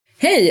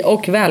Hej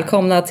och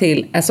välkomna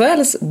till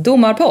SHLs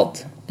domarpodd.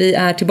 Vi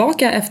är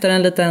tillbaka efter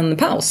en liten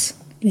paus.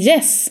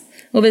 Yes!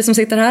 Och vi som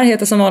sitter här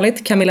heter som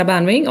vanligt Camilla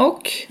Bernving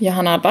och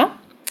Johanna Alba.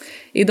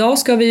 Idag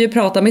ska vi ju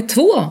prata med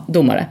 2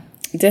 domare.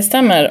 Det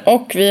stämmer.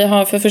 Och vi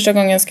har för första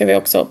gången ska vi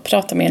också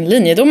prata med en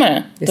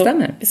linjedomare. Det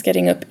stämmer. Vi ska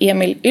ringa upp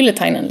Emil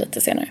Yletainen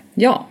lite senare.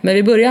 Ja, men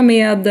vi börjar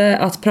med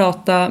att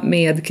prata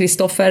med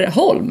Kristoffer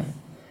Holm.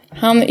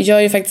 Han gör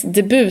ju faktiskt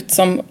debut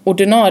som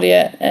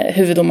ordinarie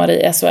huvuddomare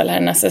i SHL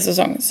här nästa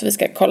säsong. Så vi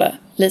ska kolla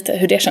lite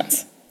hur det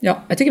känns. Ja,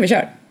 jag tycker vi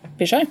kör.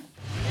 Vi kör.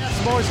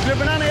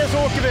 Boys-klubbarna ner så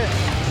åker vi.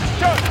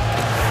 Kör!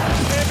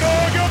 Det är bra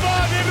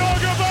gubbar, det är bra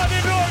gubbar, det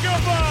är bra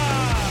gubbar!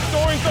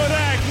 Stå inte och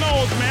räkna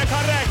åt mig, jag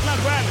kan räkna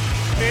själv.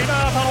 Det är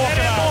att han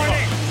åker där.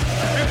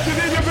 Efter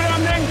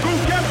videoberömning,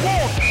 koken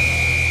bort!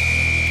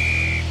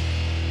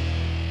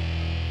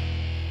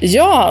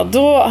 Ja,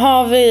 då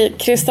har vi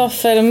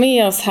Kristoffer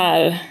med oss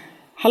här.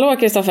 Hallå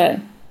Kristoffer.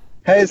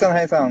 Hejsan,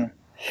 hejsan.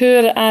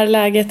 Hur är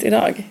läget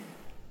idag?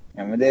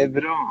 Ja, men det är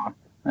bra.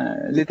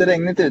 Lite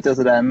regnigt ute och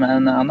sådär,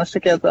 men annars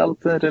tycker jag att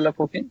allt rullar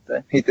på fint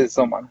hittills i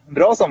sommaren.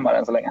 Bra sommar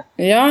än så länge.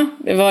 Ja,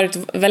 det har varit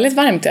väldigt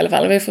varmt i alla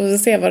fall. Vi får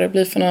se vad det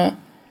blir för något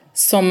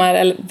sommar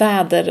eller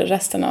väder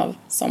resten av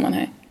sommaren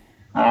här.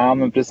 Ja,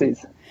 men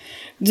precis.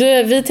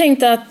 Du, vi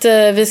tänkte att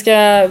vi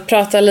ska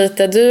prata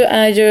lite. Du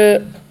är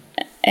ju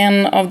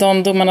en av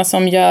de domarna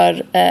som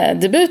gör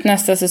debut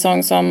nästa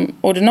säsong som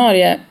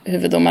ordinarie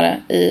huvuddomare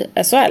i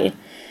SHL.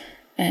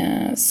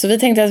 Så vi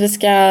tänkte att vi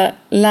ska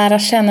lära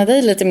känna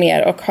dig lite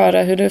mer och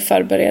höra hur du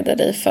förbereder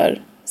dig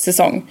för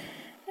säsong.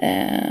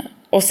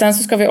 Och sen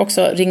så ska vi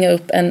också ringa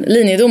upp en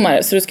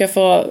linjedomare, så du ska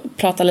få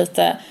prata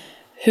lite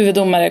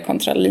huvuddomare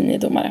kontra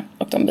linjedomare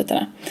och de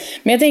bitarna.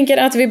 Men jag tänker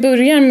att vi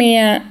börjar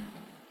med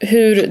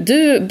hur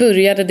du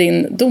började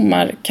din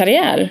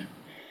domarkarriär.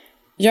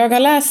 Jag har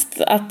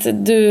läst att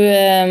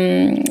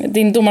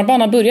din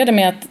domarbana började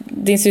med att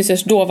din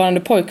systers dåvarande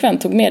pojkvän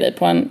tog med dig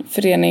på en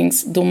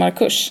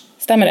föreningsdomarkurs.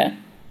 Stämmer det?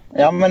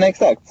 Ja, men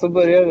exakt. Så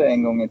började det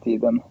en gång i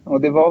tiden.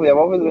 Och jag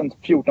var väl runt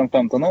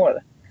 14-15 år.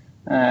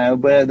 Och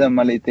började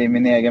döma lite i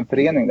min egen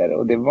förening där.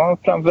 Och det var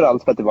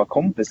framförallt för att det var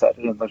kompisar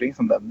runt omkring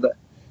som dömde.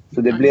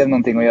 Så det blev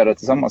någonting att göra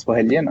tillsammans på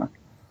helgerna.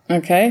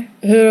 Okej.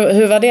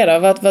 Hur var det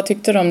då? Vad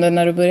tyckte du om det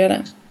när du började?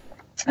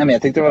 Ja, men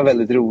jag tyckte det var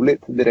väldigt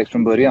roligt direkt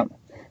från början.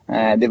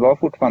 Det var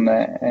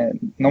fortfarande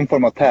någon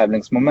form av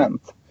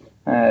tävlingsmoment.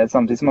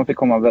 Samtidigt som man fick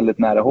komma väldigt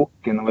nära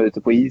hockeyn och vara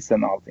ute på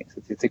isen och allting.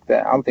 Så jag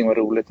tyckte allting var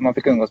roligt och man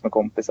fick umgås med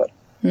kompisar.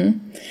 Mm.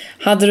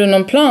 Hade du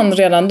någon plan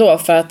redan då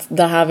för att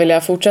det här vill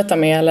jag fortsätta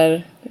med,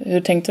 eller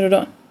hur tänkte du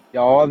då?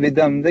 Ja, vi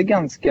dömde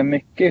ganska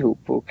mycket ihop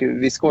och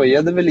vi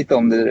skojade väl lite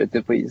om det där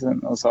ute på isen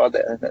och sa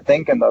det.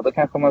 Tänk en dag, då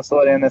kanske man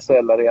står i en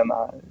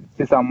SHL-arena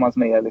tillsammans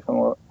med er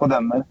liksom och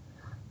dömer.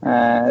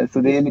 Så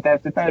det är lite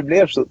häftigt när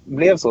det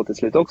blev så till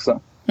slut också.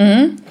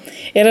 Mm.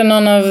 Är det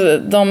någon av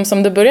dem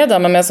som du började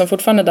döma med som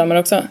fortfarande dömer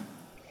också?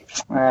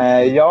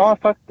 Ja,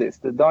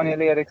 faktiskt.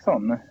 Daniel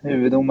Eriksson,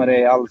 huvuddomare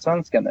i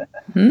Allsvenskan.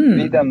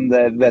 Vi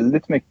dömde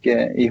väldigt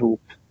mycket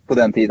ihop på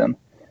den tiden.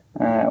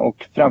 Och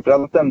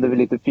framförallt dömde vi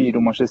lite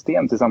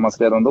 4-domarsystem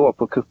tillsammans redan då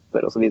på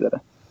kupper och så vidare.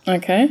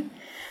 Okej.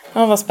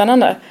 Ja, vad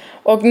spännande.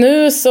 Och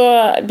nu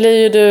så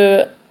blir ju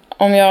du,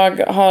 om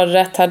jag har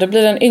rätt här, du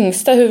blir den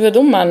yngsta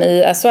huvuddomaren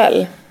i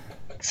SHL.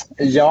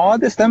 Ja,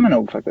 det stämmer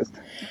nog faktiskt.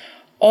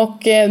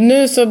 Och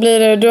nu så blir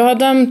det, du har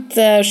dömt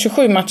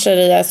 27 matcher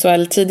i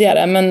SHL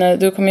tidigare, men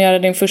du kommer göra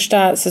din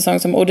första säsong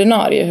som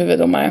ordinarie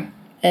huvuddomare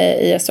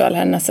i SHL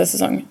här nästa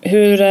säsong.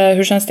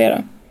 Hur känns det då?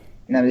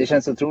 Nej, men det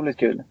känns otroligt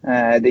kul.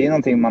 Det är ju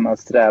någonting man har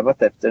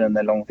strävat efter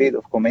under lång tid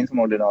att få komma in som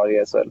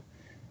ordinarie i SHL.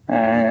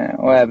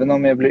 Och även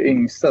om jag blir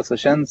yngsta så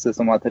känns det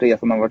som att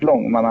resan har varit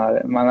lång.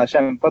 Man har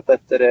kämpat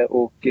efter det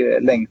och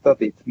längtat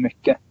dit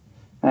mycket.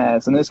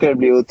 Så nu ska det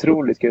bli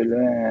otroligt kul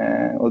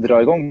att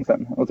dra igång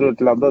sen.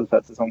 Otroligt laddad för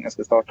att säsongen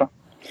ska starta.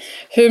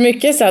 Hur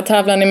mycket så här,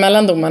 tävlar ni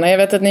mellan domarna? Jag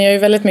vet att ni gör ju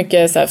väldigt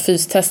mycket så här,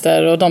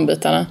 fystester och de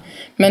bitarna.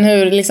 Men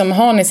hur liksom,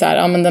 har ni så här,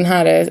 ja men den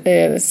här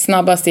är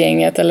snabbast i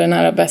gänget eller den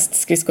här är bäst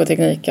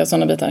skridskoteknik och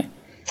sådana bitar?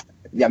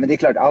 Ja, men det är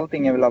klart,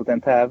 allting är väl alltid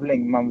en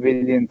tävling. Man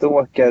vill ju inte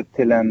åka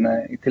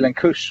till en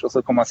kurs och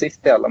så komma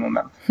sist i alla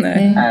moment.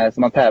 Nej.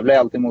 Så man tävlar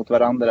alltid mot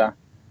varandra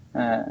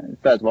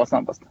för att vara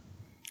snabbast.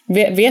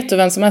 Vet du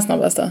vem som är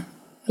snabbast då?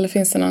 Eller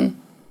finns det någon?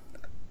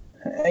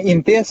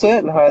 Inte i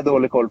SHL har jag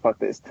dålig koll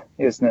faktiskt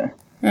just nu.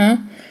 Ja.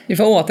 Vi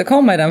får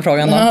återkomma i den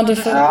frågan då. Ja, du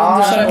får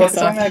Ja,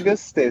 försöka i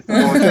augusti.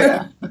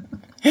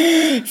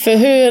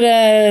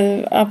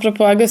 För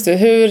apropå augusti,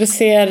 hur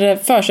ser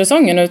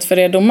försäsongen ut för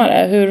er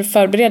domare? Hur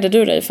förbereder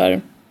du dig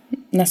för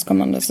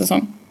nästkommande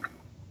säsong?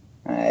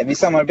 Vi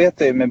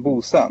samarbetar ju med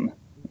Bosan.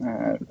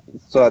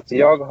 Så att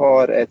jag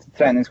har ett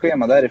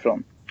träningsschema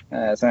därifrån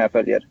som jag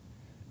följer.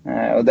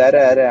 Och där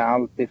är det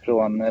allt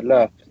ifrån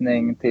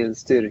löpning till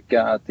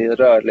styrka till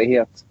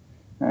rörlighet.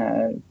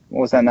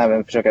 Och sen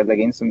även försöka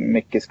lägga in så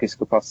mycket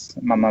skridskopass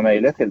man har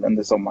möjlighet till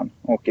under sommaren.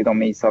 Och i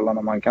de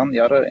ishallarna man kan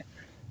göra det.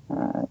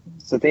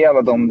 Så det är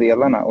alla de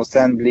delarna. Och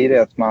sen blir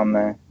det att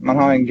man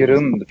har en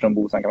grund från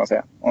Bosan kan man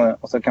säga.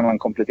 Och så kan man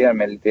komplettera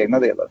med lite egna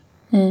delar.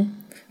 Mm.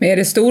 Men är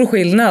det stor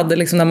skillnad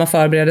liksom, när man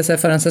förbereder sig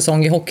för en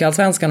säsong i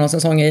Hockeyallsvenskan och en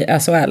säsong i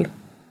SHL?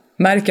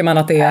 Märker man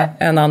att det är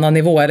en annan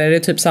nivå eller är det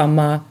typ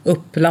samma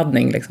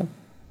uppladdning liksom?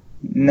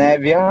 Nej,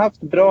 vi har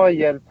haft bra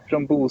hjälp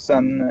från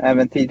Bosön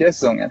även tidigare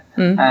säsonger.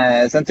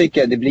 Sen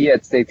tycker jag det blir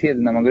ett steg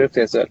till när man går upp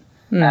till SHL.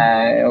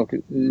 Och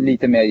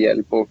lite mer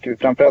hjälp och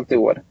framförallt i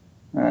år.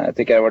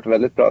 Tycker jag det har varit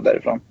väldigt bra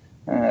därifrån.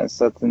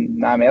 Så att,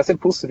 nej, men jag ser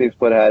positivt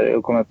på det här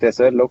och komma upp till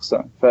SHL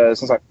också. För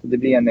som sagt, det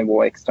blir en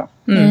nivå extra.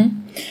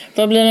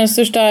 Vad blir den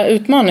största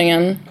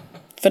utmaningen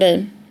för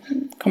dig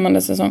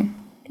kommande säsong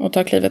att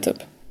ta klivet upp?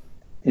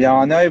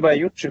 Ja, nu har jag bara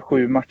gjort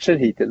 27 matcher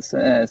hittills.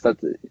 Så att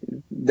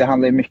det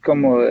handlar ju mycket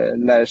om att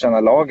lära känna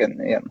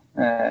lagen igen.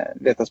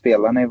 Veta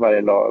spelarna i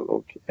varje lag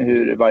och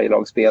hur varje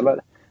lag spelar.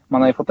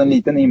 Man har ju fått en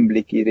liten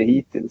inblick i det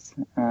hittills.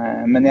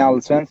 Men i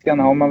Allsvenskan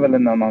har man väl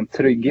en annan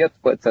trygghet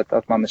på ett sätt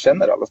att man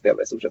känner alla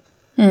spelare i stort sett.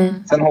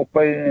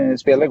 Sen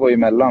spelare går ju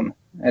mellan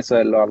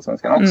SHL och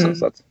Allsvenskan också.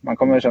 Så att man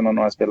kommer att känna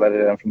några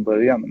spelare redan från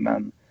början.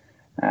 Men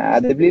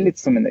det blir lite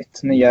som en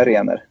nya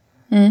arenor.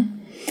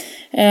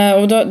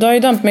 Och du har ju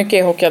dömt mycket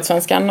i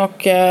Hockeyallsvenskan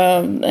och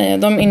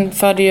de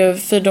införde ju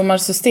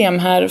 4-domarsystem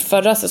här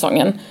förra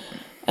säsongen.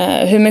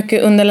 Hur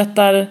mycket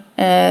underlättar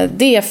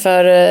det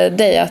för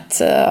dig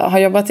att ha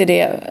jobbat i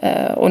det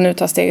och nu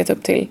ta steget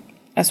upp till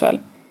SHL?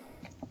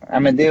 Ja,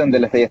 men det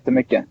underlättar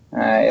jättemycket.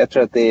 Jag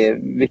tror att det är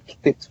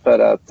viktigt för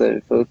att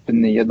få upp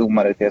nya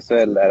domare till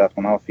SHL är att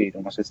man har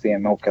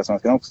 4-domarsystem i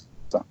Hockeyallsvenskan också.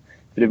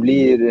 För det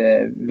blir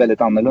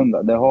väldigt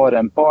annorlunda. Du har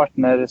en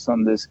partner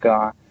som du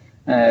ska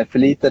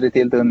förlita dig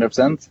till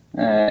 100%.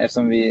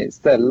 Eftersom vi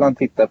sällan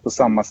tittar på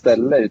samma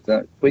ställe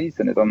ute på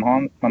isen utan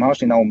man har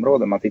sina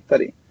områden man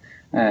tittar i.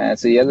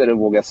 Så gäller det att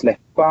våga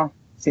släppa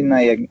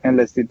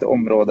sitt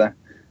område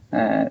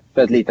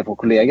för att lita på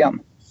kollegan.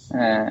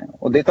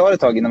 Och det tar ett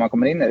tag innan man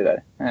kommer in i det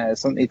där.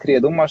 Som i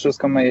 3-domar så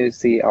ska man ju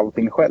se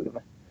allting själv.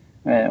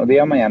 Och det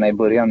gör man gärna i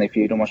början i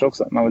 4-domars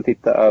också. Man vill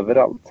titta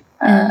överallt.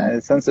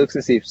 Sen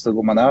successivt så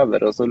går man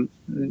över och så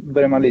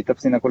börjar man lita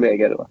på sina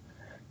kollegor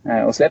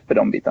och släpper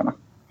de bitarna.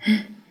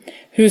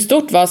 Hur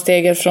stort var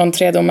steget från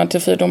 3-domare till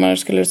 4-domare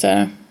skulle du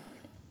säga?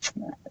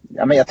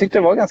 Ja, men jag tyckte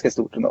det var ganska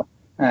stort ändå.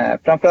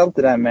 Framförallt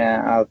det där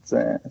med att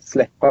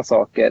släppa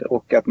saker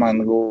och att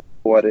man går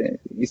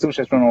i stort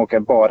sett från att åka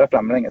bara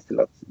framlänges till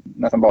att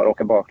nästan bara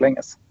åka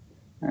baklänges.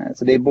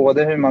 Så det är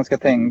både hur man ska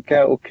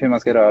tänka och hur man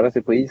ska röra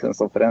sig på isen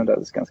som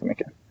förändrades ganska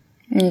mycket.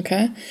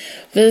 Okej.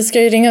 Vi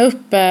ska ju ringa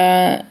upp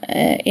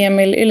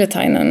Emil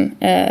Yletainen,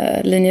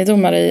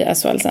 linjedomare i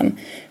SHL sen.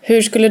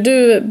 Hur skulle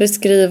du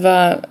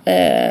beskriva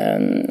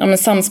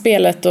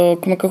samspelet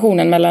och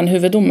kommunikationen mellan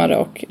huvuddomare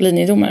och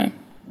linjedomare?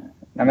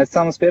 Ja, men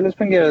samspelet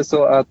fungerar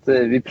så att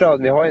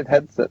vi har ett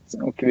headset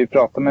och vi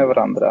pratar med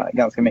varandra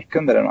ganska mycket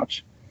under en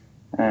match.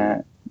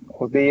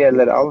 Och det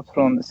gäller allt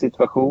från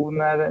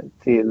situationer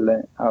till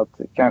att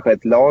kanske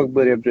ett lag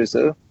börjar brusa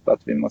upp, att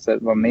vi måste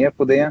vara med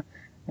på det.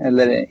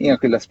 Eller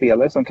enskilda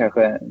spelare som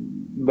kanske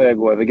börjar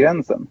gå över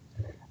gränsen.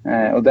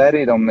 Och där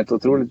är de ett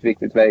otroligt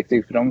viktigt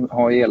verktyg för de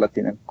har hela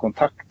tiden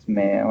kontakt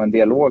med och en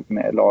dialog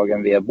med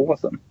lagen via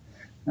båsen.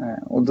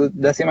 Och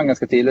där ser man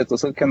ganska tydligt och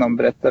så kan de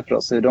berätta för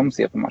oss hur de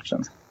ser på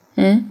matchen.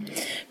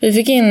 Vi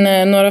fick in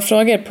några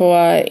frågor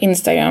på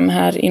Instagram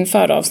här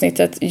inför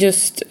avsnittet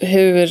just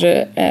hur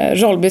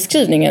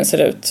rollbeskrivningen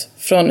ser ut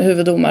från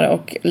huvuddomare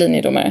och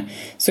linjedomare.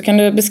 Så kan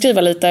du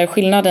beskriva lite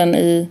skillnaden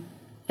i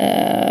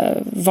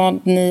vad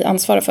ni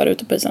ansvarar för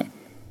ute på isen?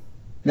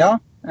 Ja,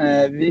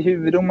 vi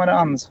huvuddomare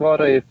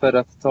ansvarar ju för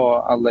att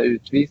ta alla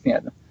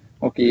utvisningar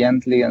och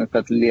egentligen för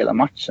att leda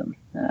matchen.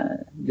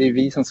 Det är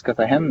vi som ska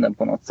ta hem den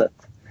på något sätt.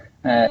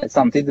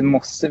 Samtidigt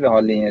måste vi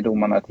ha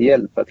linjedomarna till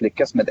hjälp för att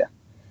lyckas med det.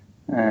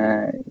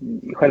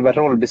 Själva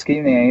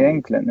rollbeskrivningen är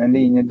egentligen en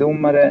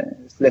linjedomare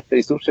släpper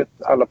i stort sett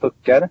alla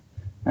puckar,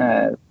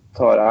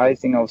 tar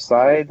icing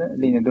offside.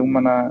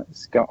 Linjedomarna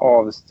ska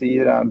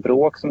avstyra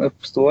bråk som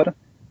uppstår.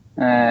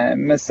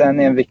 Men sen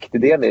är en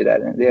viktig del i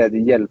det är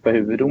att hjälpa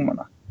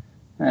huvuddomarna.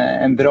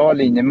 En bra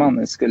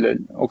linjeman skulle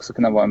också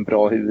kunna vara en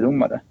bra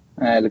huvuddomare.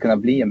 Eller kunna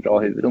bli en bra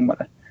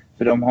huvuddomare.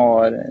 För de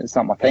har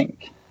samma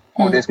tänk.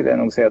 Och det skulle jag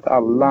nog säga att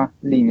alla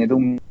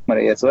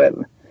linjedomare i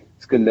SHL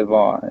skulle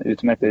vara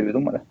utmärkta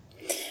huvuddomare.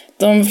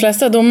 De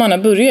flesta domarna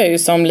börjar ju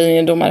som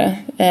linjedomare.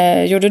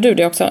 Gjorde du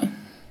det också?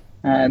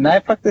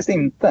 Nej, faktiskt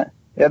inte.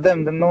 Jag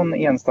dömde någon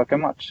enstaka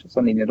match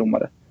som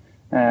linjedomare.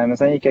 Men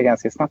sen gick jag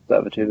ganska snabbt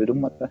över till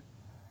huvuddomare.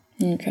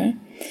 Okej.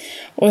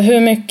 Och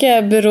hur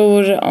mycket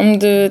beror, om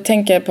du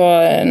tänker på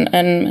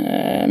en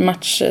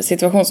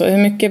matchsituation, så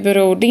hur mycket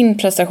beror din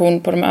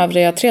prestation på de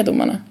övriga 3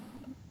 domarna?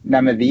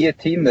 Nej, men vi är ett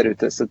team där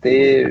ute så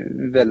det är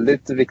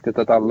väldigt viktigt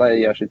att alla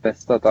gör sitt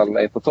bästa, att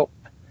alla är på topp.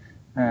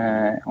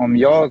 Om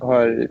jag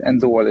har en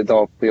dålig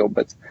dag på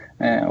jobbet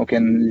och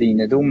en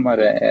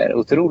linjedomare är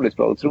otroligt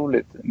bra,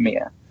 otroligt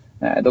med,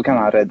 då kan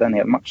han rädda en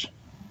hel match.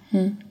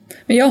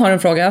 Men jag har en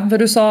fråga, för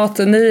du sa att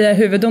ni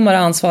huvuddomare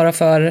ansvarar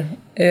för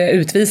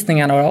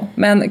utvisningarna då.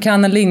 Men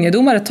kan en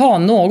linjedomare ta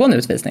någon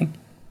utvisning?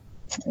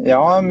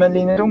 Ja, men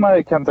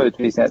linjedomare kan ta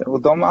utvisningar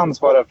och de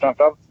ansvarar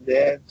framförallt,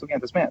 det tog jag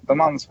inte med,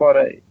 de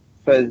ansvarar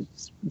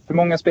för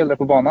många spelare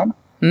på banan.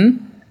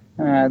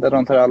 där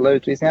de tar alla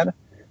utvisningar.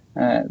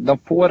 De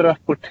får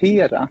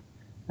rapportera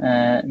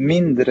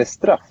mindre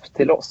straff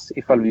till oss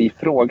ifall vi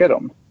frågar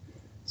dem.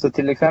 Så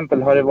till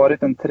exempel har det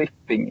varit en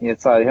tripping i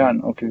ett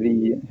sarghörn och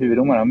vi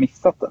huvuddomare har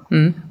missat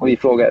den. Och vi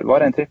frågar, var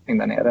det en tripping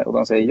där nere? Och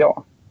de säger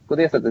ja. På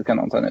det sättet kan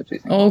de ta en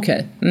utvisning.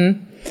 Okej.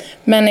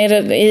 Men är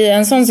det, i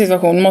en sån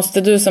situation,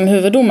 måste du som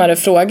huvuddomare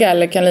fråga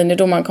eller kan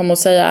linjedomaren komma och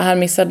säga, här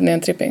missade ni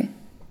en tripping?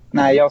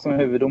 Nej, jag som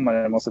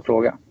huvuddomare måste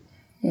fråga.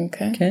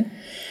 Okej.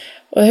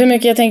 Och hur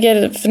mycket, jag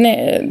tänker,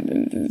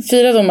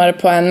 4 domare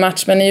på en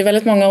match, men det är ju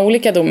väldigt många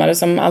olika domare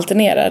som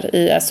alternerar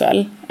i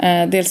SHL.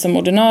 Dels som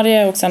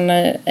ordinarie och sen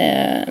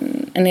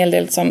en hel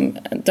del som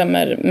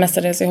dömer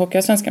mestadels i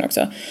Hockeyallsvenskan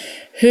också.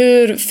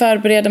 Hur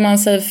förbereder man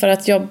sig för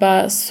att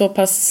jobba så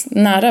pass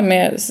nära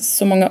med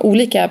så många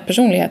olika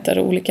personligheter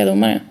och olika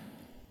domare?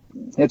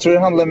 Jag tror det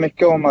handlar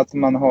mycket om att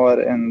man har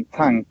en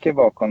tanke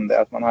bakom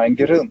det, att man har en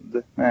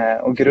grund.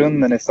 Och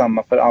grunden är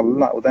samma för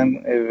alla och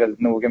den är väldigt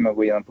noga med att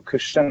gå igenom på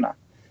kurserna.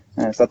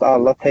 Så att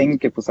alla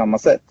tänker på samma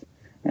sätt.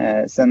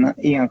 Sen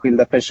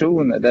enskilda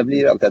personer, där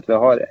blir det alltid att vi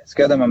har,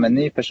 ska jag döma med en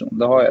ny person,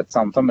 då har jag ett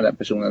samtal med den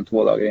personen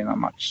 2 dagar innan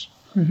match.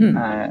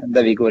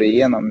 Där vi går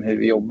igenom hur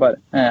vi jobbar.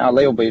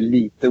 Alla jobbar ju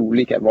lite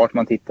olika, vart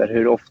man tittar,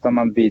 hur ofta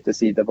man byter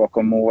sida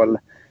bakom mål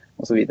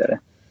och så vidare.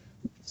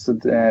 Så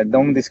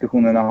de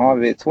diskussionerna har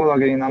vi 2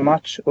 dagar innan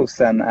match och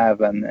sen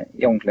även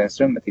i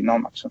omklädningsrummet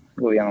innan matchen.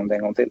 Går igenom det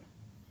en gång till.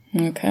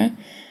 Okej.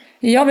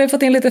 Ja, vi har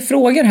fått in lite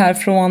frågor här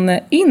från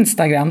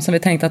Instagram som vi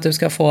tänkte att du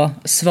ska få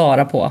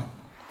svara på.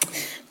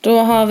 Då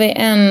har vi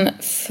en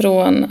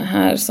från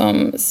här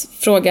som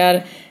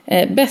frågar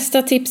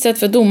bästa tipset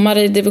för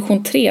domare i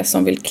division 3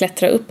 som vill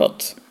klättra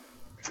uppåt.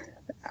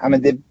 Ja,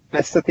 men det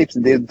bästa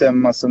tipset är att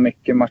döma så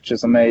mycket matcher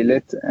som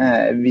möjligt.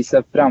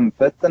 Visa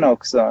framfötterna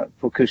också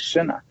på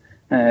kurserna.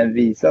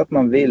 Visa att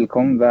man vill,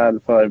 kom väl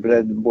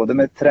förberedd både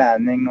med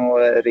träning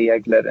och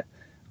regler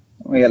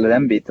och hela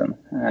den biten.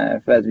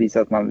 För att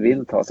visa att man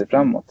vill ta sig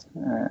framåt.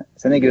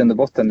 Sen i grund och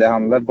botten, det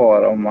handlar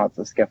bara om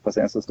att skaffa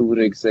sig en så stor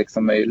ryggsäck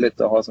som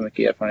möjligt och ha så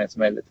mycket erfarenhet som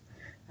möjligt.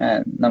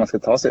 När man ska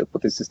ta sig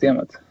uppåt i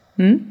systemet.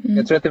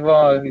 Jag tror att det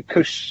var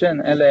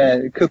kursen,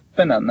 eller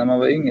kupperna när man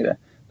var yngre.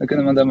 Då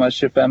kunde man döma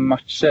 25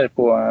 matcher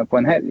på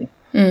en helg.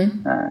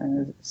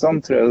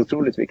 Sånt tror jag är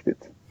otroligt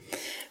viktigt.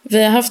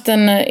 Vi har haft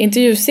en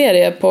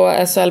intervjuserie på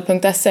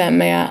shl.se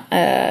med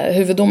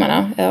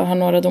huvuddomarna. Jag har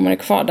några domare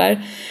kvar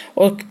där.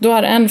 Och då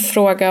har en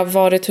fråga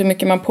varit hur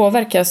mycket man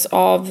påverkas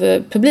av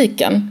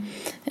publiken.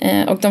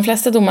 Och de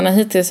flesta domarna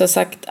hittills har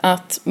sagt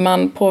att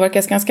man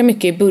påverkas ganska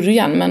mycket i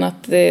början, men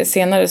att det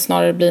senare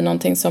snarare blir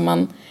någonting som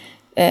man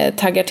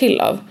taggar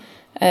till av.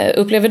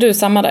 Upplever du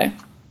samma där?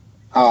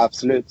 Ja,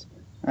 absolut.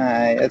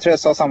 Jag tror jag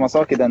sa samma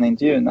sak i den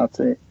intervjun, att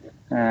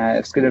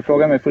skulle du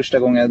fråga mig första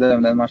gången jag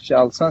dömde en match i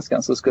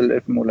Allsvenskan så skulle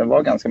det förmodligen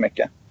vara ganska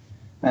mycket.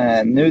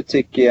 Nu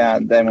tycker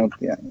jag däremot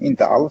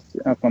inte alls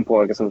att man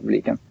påverkas av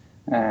publiken.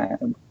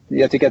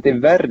 Jag tycker att det är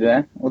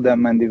värre att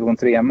döma en division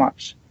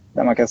 3-match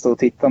där man kan stå och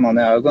titta någon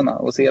i ögonen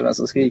och se vem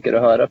som skriker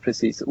och höra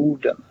precis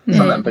orden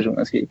som den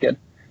personen skriker.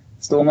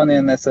 Står man i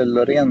en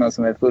SL-arena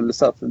som är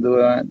fullsatt, då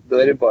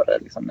är det bara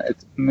liksom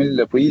ett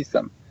myller på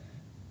isen.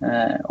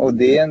 Och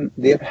det är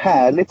ett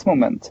härligt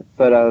moment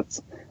för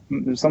att,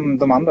 som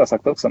de andra har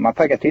sagt också, man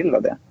taggar till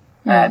av det.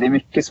 Det är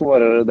mycket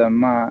svårare att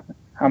döma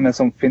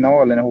som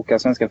finalen i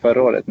Hockeyallsvenskan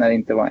förra året när det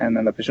inte var en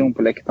enda person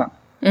på läktaren.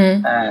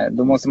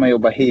 Då måste man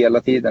jobba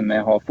hela tiden med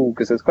att ha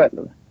fokuset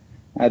själv.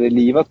 Är det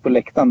livat på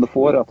läktaren, då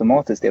får du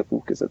automatiskt det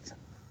fokuset.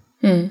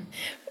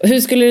 Hur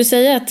skulle du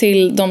säga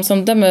till de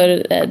som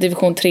dömer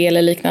division 3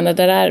 eller liknande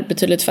där det är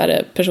betydligt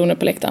färre personer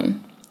på läktaren?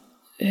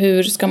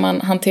 Hur ska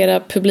man hantera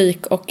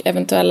publik och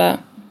eventuella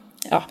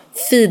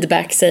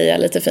feedback, säger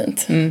jag lite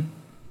fint?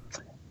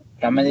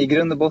 Ja, men i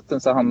grund och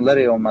botten så handlar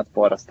det om att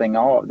bara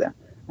stänga av det.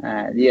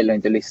 Det gäller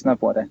inte att lyssna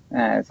på det.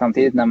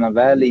 Samtidigt när man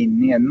väl är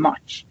inne i en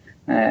match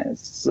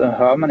så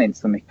hör man inte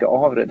så mycket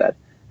av det där.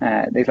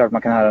 Det är klart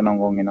man kan höra någon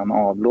gång i någon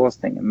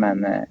avblåsning,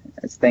 men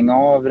stänga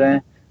av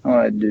det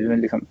och du är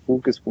liksom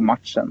fokus på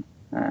matchen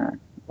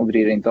och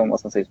bryr dig inte om vad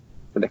som sägs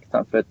på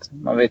läktaren. För att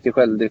man vet ju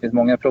själv, det finns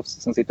många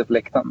proffs som sitter på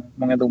läktaren,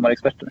 många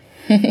domarexperter.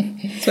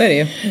 Så är det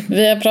ju.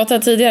 Vi har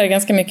pratat tidigare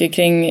ganska mycket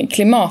kring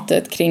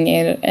klimatet kring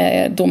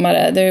er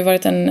domare. Det har ju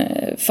varit en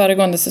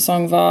föregående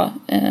säsong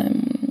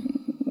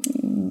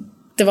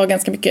det var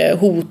ganska mycket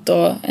hot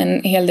och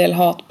en hel del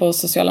hat på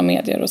sociala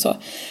medier och så.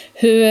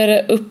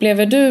 Hur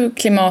upplever du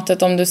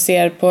klimatet om du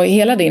ser på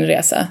hela din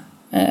resa?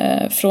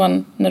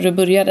 Från när du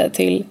började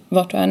till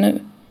vart du är nu?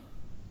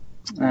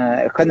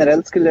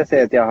 Generellt skulle jag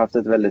säga att jag har haft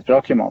ett väldigt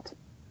bra klimat.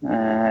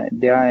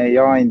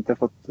 Jag har inte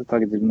fått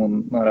tagit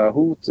emot några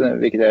hot,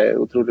 vilket jag är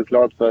otroligt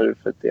glad för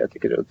att jag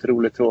tycker det är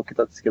otroligt tråkigt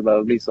att det ska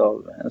behöva bli så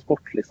av en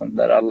sport liksom,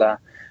 där alla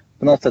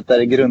på något sätt där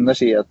det grundar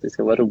sig i att det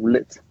ska vara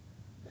roligt.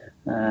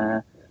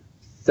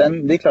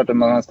 Sen det är klart att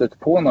man har stött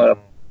på några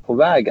på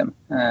vägen.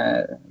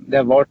 Det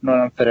har varit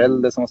några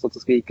föräldrar som har stått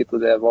och skrikit och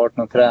det har varit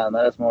någon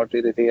tränare som har varit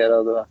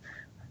irriterad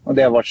och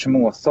det har varit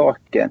små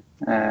saker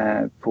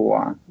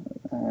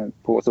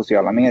på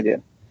sociala medier.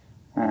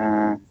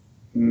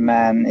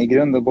 Men i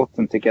grund och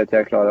botten tycker jag att jag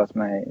har klarat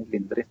mig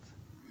lindrigt.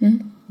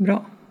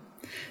 Bra.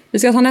 Vi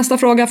ska ta nästa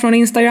fråga från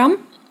Instagram.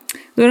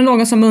 Då är det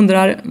någon som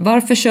undrar,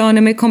 varför kör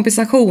ni med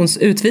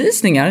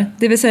kompensationsutvisningar?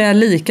 Det vill säga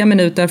lika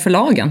minuter för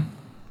lagen.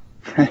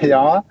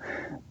 Ja,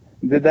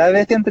 det där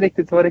vet jag inte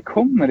riktigt var det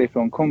kommer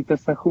ifrån,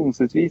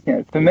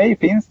 kompensationsutvisningar. För mig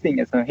finns det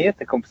inget som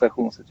heter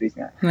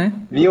kompensationsutvisningar. Nej.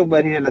 Vi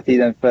jobbar hela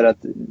tiden för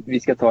att vi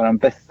ska ta de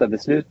bästa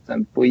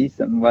besluten på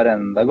isen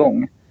varenda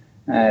gång.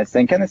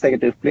 Sen kan det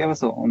säkert upplevas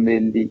så om det är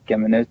lika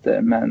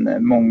minuter, men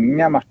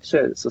många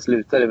matcher så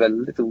slutar det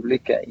väldigt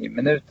olika i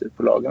minuter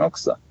på lagen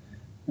också.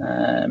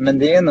 Men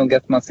det är nog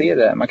att man ser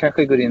det. Man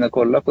kanske går in och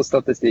kollar på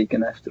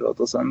statistiken efteråt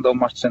och sen de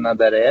matcherna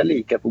där det är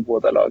lika på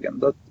båda lagen,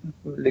 då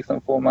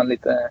liksom får man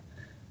lite,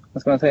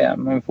 vad ska man säga,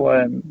 man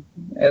får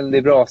eld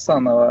i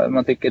brasan och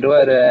man tycker då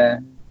är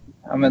det,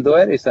 ja men då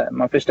är det ju så här,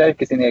 man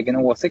förstärker sin egen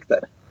åsikt där.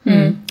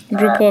 Det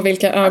beror på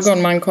vilka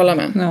ögon man kollar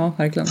med. Ja,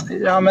 verkligen.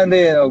 Ja, men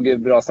det är nog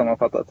bra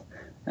sammanfattat.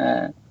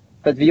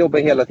 För att vi jobbar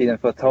hela tiden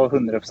för att ta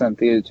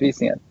 100% i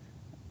utvisningar.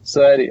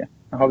 Så är det ju.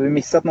 Har vi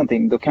missat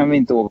någonting, då kan vi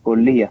inte åka och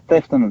leta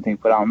efter någonting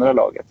på det andra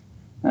laget.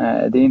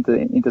 Det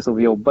är inte så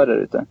vi jobbar där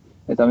ute.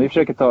 Utan vi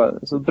försöker ta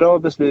så bra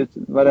beslut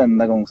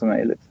varenda gång som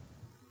möjligt.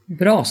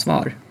 Bra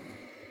svar,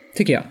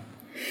 tycker jag.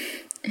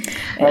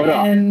 Ja,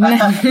 bra.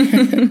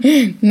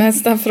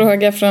 Nästa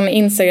fråga från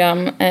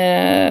Instagram.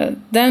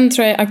 Den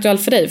tror jag är aktuell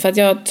för dig, för att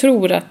jag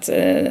tror att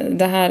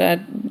det här är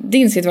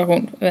din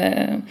situation.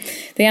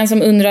 Det är en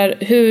som undrar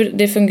hur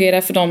det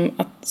fungerar för dem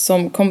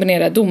som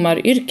kombinerar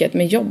domaryrket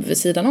med jobb vid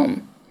sidan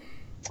om.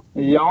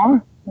 Ja,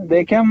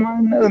 det kan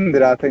man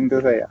undra, tänkte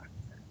jag säga.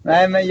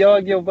 Nej, men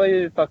jag jobbar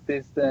ju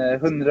faktiskt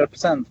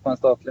 100% på en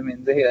statlig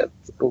myndighet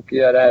och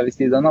gör det här vid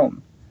sidan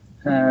om.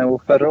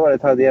 Och förra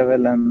året hade jag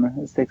väl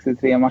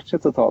 63 matcher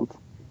totalt.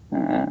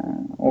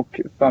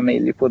 Och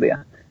familj på det.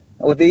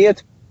 Och det är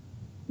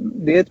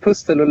ett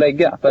pussel att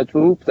lägga för att få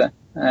ihop det.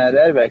 Det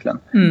är det verkligen.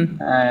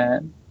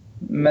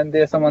 Men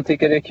det som man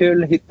tycker är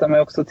kul hittar man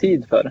också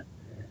tid för.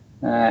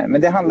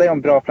 Men det handlar ju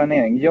om bra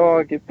planering.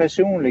 Jag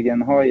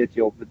personligen har ju ett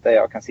jobb där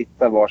jag kan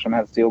sitta var som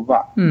helst och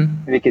jobba.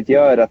 Vilket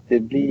gör att det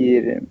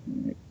blir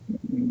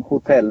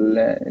hotell.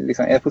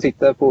 Liksom, jag får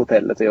sitta på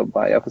hotellet och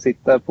jobba. Jag får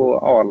sitta på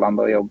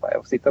Arlanda och jobba.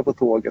 Jag får sitta på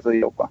tåget och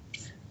jobba.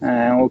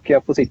 Och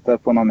jag får sitta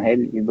på någon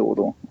helg då och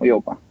då och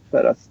jobba.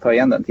 För att ta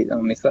igen den tiden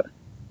och missar.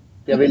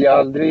 Jag vill ju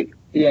aldrig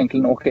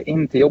egentligen åka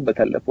in till jobbet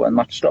heller på en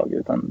matchdag.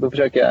 Utan då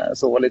försöker jag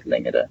sova lite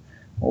längre.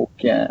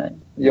 Och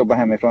jobba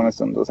hemifrån en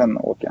stund och sen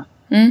åka.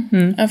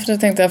 Ja, för då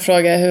tänkte jag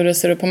fråga hur det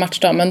ser ut på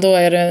matchdag. Men då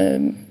är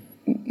det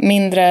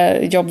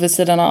mindre jobb vid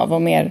sidan av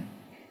och mer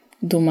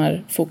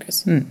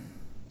domarfokus.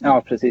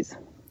 Ja, precis.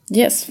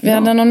 Yes, vi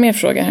hade någon mer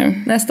fråga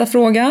här. Nästa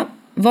fråga.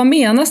 Vad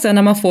menas det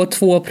när man får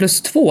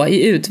 2+2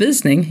 i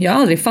utvisning? Jag har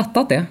aldrig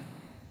fattat det.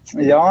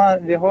 Ja,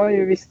 vi har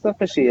ju vissa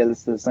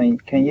förseelser som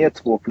kan ge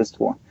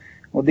 2+2.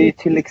 Och det är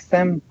till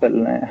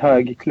exempel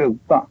hög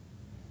klubba.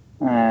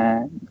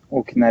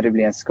 Och när det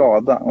blir en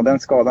skada. Och den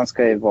skadan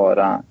ska ju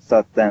vara så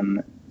att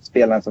den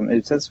spelaren som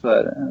utsätts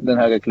för den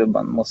höga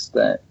klubban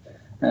måste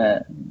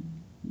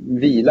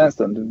vila en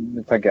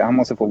stund. Han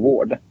måste få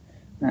vård.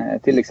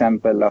 Till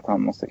exempel att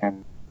han måste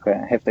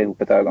kanske häfta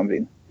ihop ett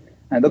ögonbryn.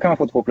 Då kan man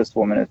få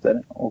 2+2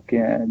 minuter. Och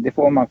det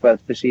får man för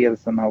att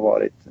förseelsen har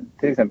varit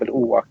till exempel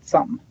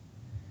oaktsam.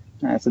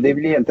 Så det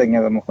blir helt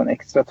enkelt att man får en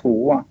extra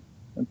 2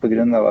 på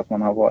grund av att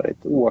man har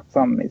varit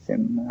oaktsam i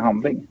sin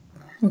handling.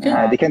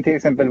 Okay. Det kan till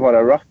exempel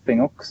vara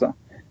roughing också.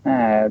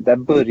 Där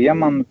börjar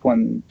man på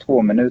en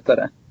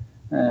 2-minutare.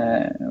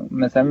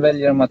 Men sen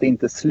väljer de att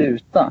inte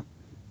sluta.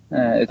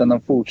 Utan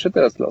de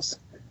fortsätter att slåss.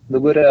 Då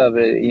går det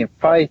över i en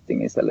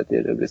fighting istället i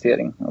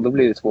rubricering. Och då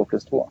blir det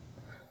 2+2.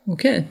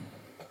 Okej.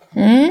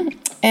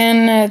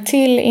 En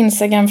till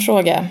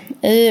Instagram-fråga.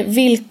 I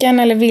vilken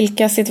eller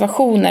vilka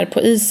situationer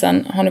på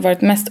isen har ni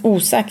varit mest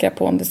osäkra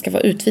på om det ska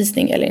vara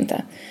utvisning eller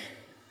inte?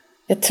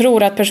 Jag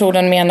tror att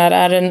personen menar,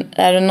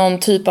 är det någon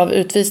typ av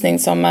utvisning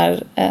som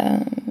är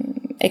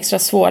extra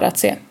svår att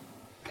se?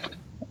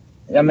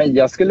 Ja, men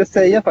jag skulle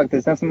säga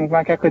faktiskt, den som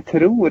man kanske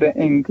tror är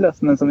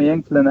enklast men som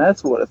egentligen är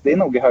svårast, det är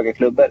nog i höga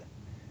klubbor.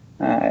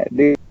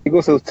 Det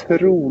går så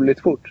otroligt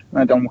fort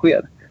när de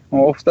sker.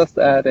 Och oftast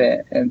är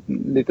det en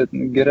litet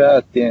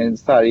gröt i en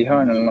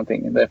sarghörn eller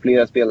någonting där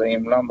flera spelare är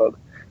inblandade.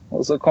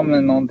 Och så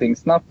kommer någonting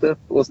snabbt upp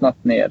och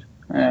snabbt ner.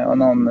 Och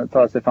någon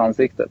tar sig för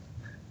ansiktet.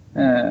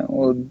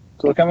 Och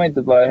då kan man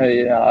inte bara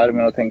höja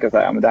armen och tänka så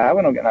här, ja, men det här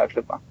var nog en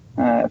högklubba.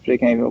 För det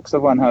kan ju också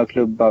vara en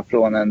högklubba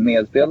från en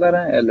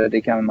medspelare, eller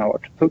det kan ha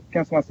varit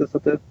pucken som har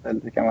studsat upp,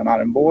 eller det kan vara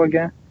en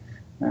armbåge.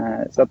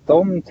 Så att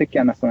de tycker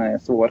jag nästan är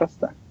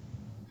svåraste.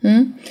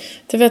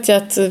 Det vet jag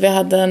att vi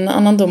hade en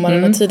annan domare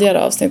i en tidigare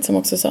avsnitt som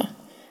också sa.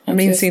 Jag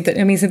minns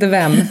inte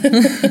vem.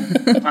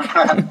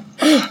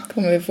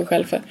 Kommer vi få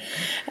själv för.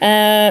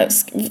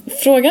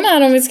 Frågan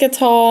är om vi ska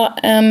ta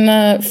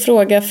en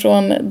fråga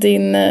från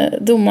din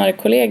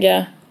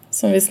domarkollega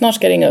som vi snart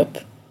ska ringa upp.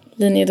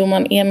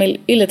 Linjedomaren Emil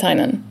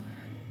Yletainen.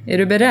 Är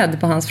du beredd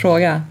på hans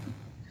fråga?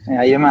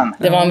 Jajamän.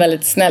 Det var en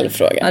väldigt snäll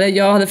fråga. Ja,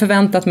 jag hade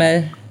förväntat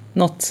mig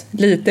något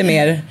lite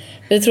mer.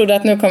 Vi trodde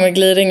att nu kommer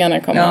gliringarna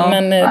komma.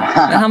 Ja, men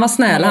han var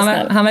snäll.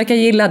 Han verkar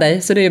gilla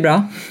dig, så det är ju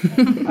bra.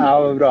 Ja,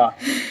 vad bra.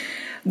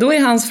 Då är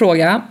hans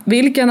fråga,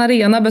 vilken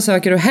arena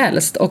besöker du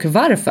helst och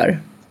varför?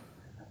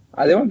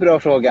 Ja, det var en bra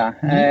fråga.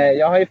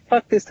 Jag har ju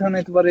faktiskt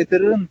hunnit varit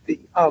runt i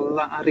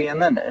alla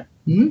arenor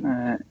nu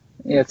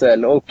i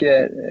SHL och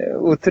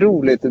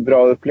otroligt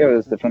bra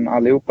upplevelser från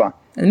allihopa.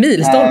 En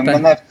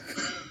milstolpe.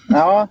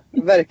 Ja,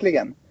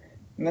 verkligen.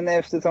 Men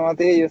eftersom att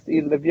det är just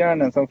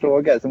Yllebjörnen som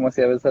frågar så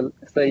måste jag väl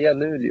säga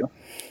Luleå.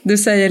 Du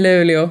säger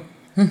Luleå.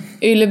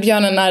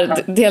 Yllebjörnen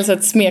är dels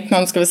ett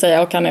smeknamn ska vi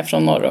säga, och han är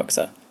från norr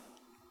också.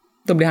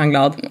 Då blir han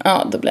glad.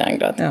 Ja, då blir han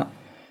glad. Ja.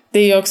 Det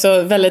är ju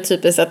också väldigt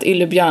typiskt att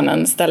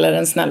Yllebjörnen ställer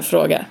en snäll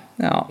fråga.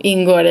 Ja.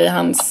 Ingår i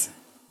hans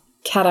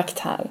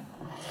karaktär.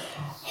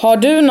 Har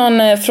du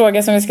någon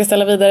fråga som vi ska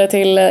ställa vidare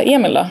till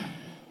Emil då?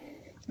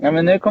 Ja,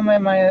 men nu kommer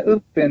man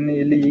upp i en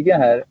ny liga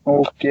här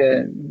och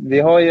vi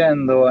har ju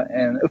ändå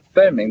en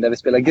uppvärmning där vi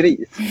spelar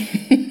gris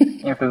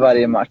inför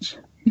varje match.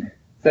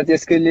 Så att jag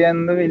skulle ju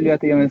ändå vilja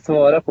att Emil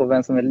svarar på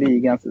vem som är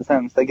ligans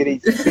sämsta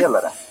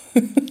grisspelare.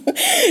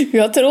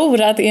 Jag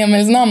tror att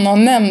Emils namn har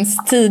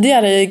nämnts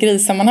tidigare i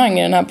grissammanhang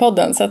i den här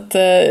podden. Så att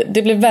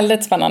det blir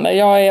väldigt spännande.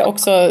 Jag är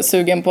också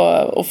sugen på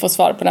att få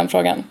svar på den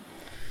frågan.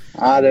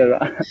 Ja, det är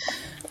bra.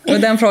 Och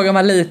den frågan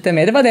var lite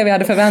mer. Det var det vi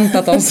hade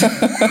förväntat oss.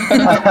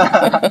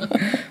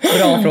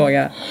 Bra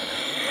fråga.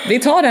 Vi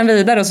tar den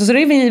vidare och så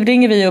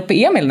ringer vi upp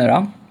Emil nu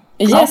då.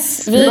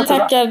 Yes, vi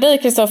tackar dig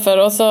Kristoffer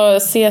och så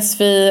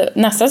ses vi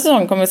nästa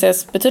säsong, kommer vi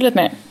ses betydligt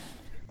mer.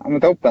 Ja,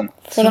 men toppen.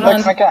 Får du ha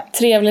en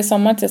trevlig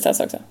sommar tills dess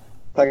också.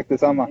 Tack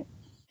detsamma.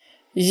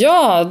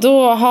 Ja,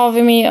 då har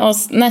vi med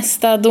oss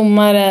nästa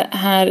domare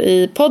här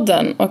i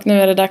podden och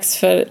nu är det dags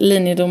för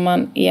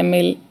linjedomaren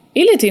Emil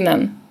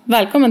Ylitinen.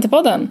 Välkommen till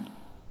podden.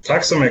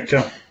 Tack så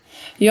mycket.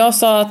 Jag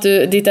sa att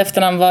ditt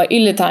efternamn var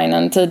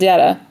Ylitinen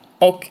tidigare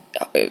och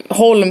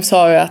Holm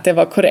sa ju att det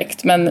var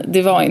korrekt, men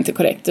det var inte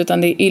korrekt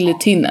utan det är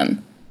Ylitinen.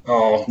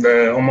 Ja,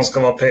 om man ska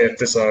vara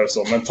petig så är det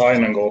så, men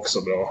Tinen går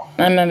också bra.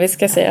 Nej, men vi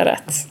ska säga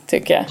rätt,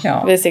 tycker jag.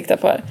 Ja. Vi siktar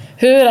på det.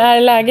 Hur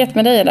är läget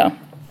med dig idag?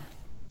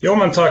 Jo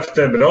men tack,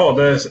 det är bra.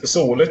 Det är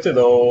soligt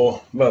idag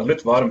och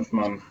väldigt varmt,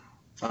 men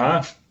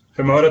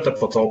humöret är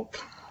på topp.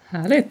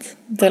 Härligt.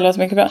 Det låter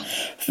mycket bra.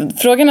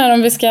 Frågan är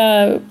om vi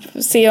ska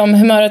se om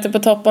humöret är på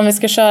topp, om vi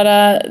ska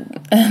köra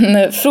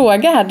en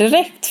fråga här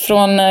direkt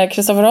från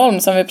Kristoffer Holm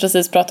som vi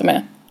precis pratade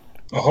med.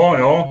 Jaha,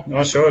 ja,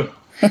 jag kör.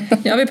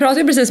 Ja, vi pratade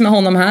ju precis med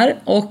honom här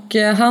och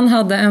han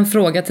hade en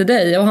fråga till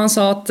dig och han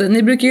sa att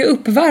ni brukar ju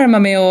uppvärma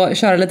med att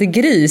köra lite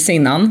gris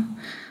innan.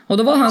 Och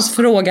då var hans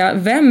fråga,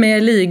 vem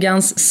är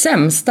ligans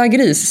sämsta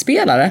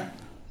grisspelare?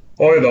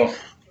 Oj då.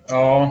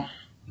 Ja.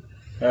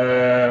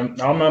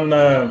 Men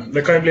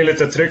det kan ju bli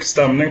lite tryckt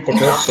stämning på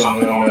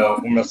kuppen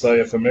om jag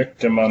säger för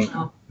mycket, men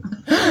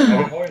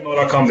vi har ju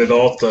några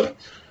kandidater.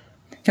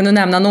 Kan du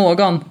nämna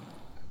någon?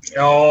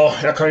 Ja,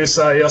 jag kan ju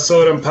säga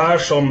Sören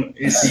Persson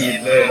i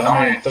sidled,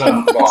 han är inte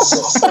den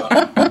vassaste.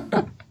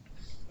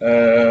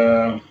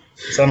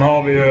 Sen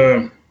har vi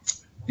ju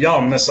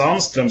Janne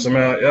Sandström som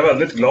jag är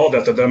väldigt glad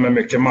att jag dömer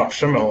mycket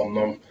matcher med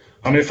honom.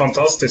 Han är ju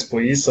fantastisk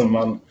på isen,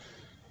 men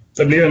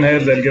det blir en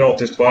hel del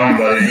gratis poäng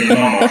där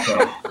innan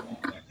matchen.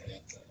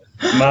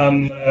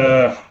 Men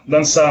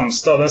den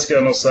sämsta, det ska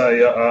jag nog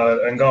säga,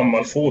 är en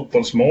gammal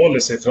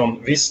fotbollsmålis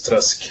från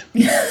Vissträsk.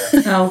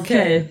 Ja,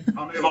 okej.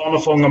 Han är ju van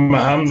att fånga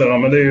med händerna,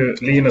 men det är ju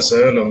Linus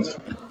Ölund.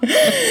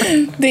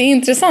 Det är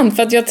intressant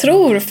för att jag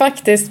tror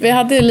faktiskt, vi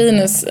hade ju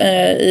Linus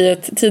i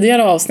ett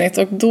tidigare avsnitt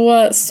och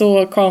då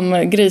så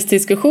kom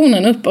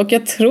grisdiskussionen upp och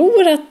jag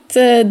tror att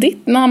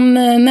ditt namn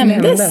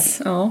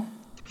nämndes. Ja.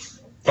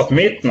 Att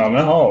mitt namn?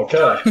 Jaha,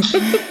 okej.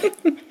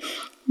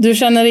 Du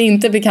känner dig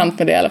inte bekant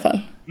med det i alla fall?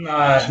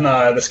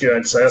 Nej, det skulle jag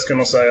inte säga. Jag skulle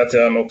nog säga att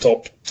jag är nog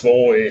topp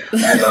 2 i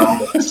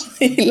landet.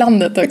 I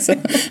landet också.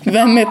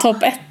 Vem är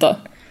topp 1 då?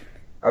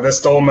 Ja, det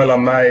står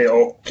mellan mig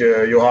och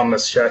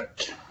Johannes Käck.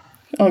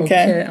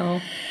 Okej. Ja.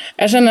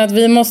 Jag känner att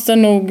vi måste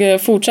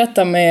nog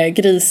fortsätta med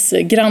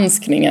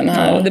grisgranskningen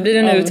här. Ja, det blir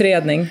en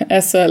utredning.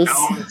 SHLs.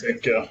 Ja, det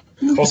tycker jag.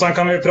 Och sen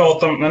kan vi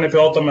prata, när ni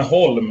pratar med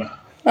Holm.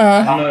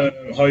 Han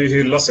har ju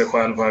hyllat sig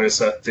själv, har jag ju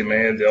sett i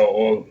media.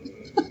 Och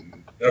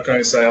jag kan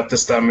ju säga att det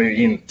stämmer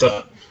ju inte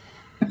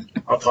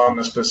att han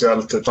är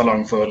speciellt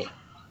talangfull.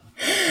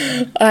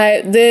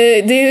 Nej,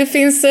 det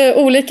finns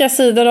olika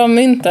sidor av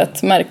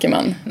myntet, märker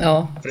man.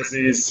 Ja,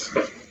 Precis.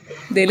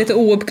 det är lite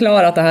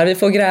ouppklarat det här. Vi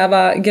får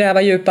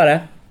gräva djupare.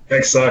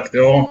 Exakt,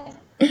 ja.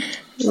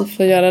 Vi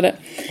får göra det.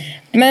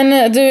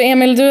 Men du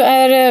Emil, du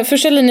är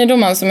första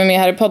linjedomaren som är med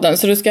här i podden,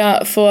 så du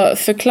ska få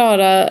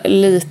förklara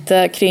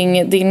lite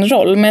kring din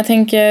roll. Men jag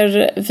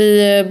tänker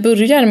vi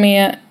börjar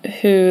med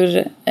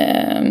hur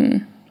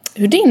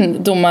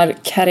din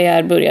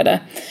domarkarriär började.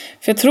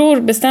 För jag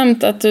tror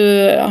bestämt att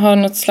du har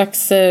något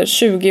slags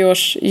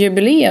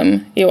 20-årsjubileum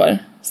i år.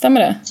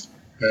 Stämmer det?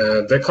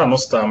 Det kan nog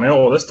stämma.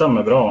 Ja, det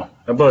stämmer bra.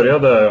 Jag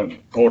började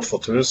år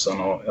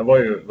 2000 och jag var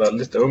ju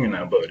väldigt ung när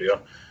jag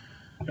började.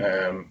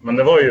 Men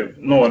det var ju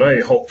några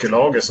i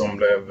hockeylaget som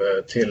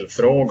blev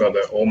tillfrågade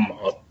om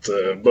att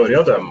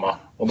börja döma.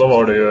 Och då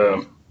var det ju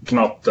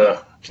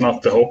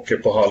knattehockey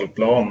på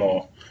halvplan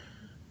och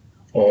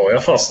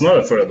jag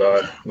fastnade för det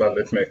där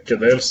väldigt mycket.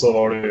 Dels så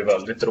var det ju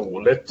väldigt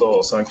roligt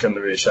och sen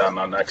kunde vi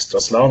tjäna en extra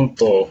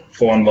slant och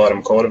få en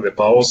varmkorv i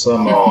pausen.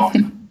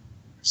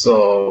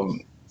 Så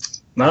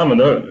nej, men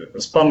det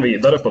spann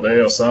vidare på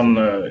det och sen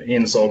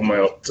insåg man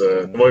ju att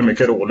det var ju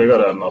mycket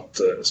roligare än att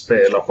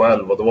spela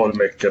själv. Och det var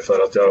mycket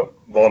för att jag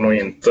var nog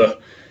inte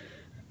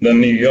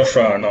den nya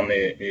stjärnan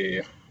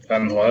i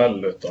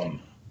NHL utan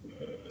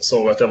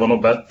såg att jag var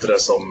nog bättre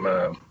som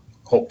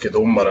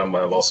hockeydomare än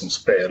vad jag var som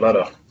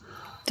spelare.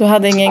 Du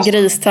hade ingen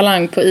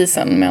gristalang på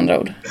isen med andra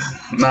ord?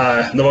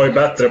 Nej, det var ju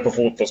bättre på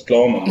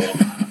fotbollsplanen då.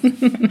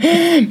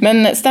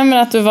 Men stämmer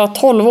att du var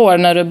 12 år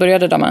när du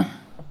började döma?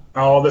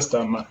 Ja, det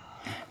stämmer.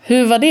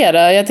 Hur var det då?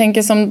 Jag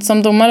tänker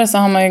som domare så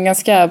har man ju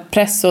ganska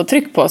press och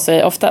tryck på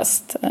sig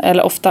oftast.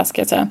 Eller ofta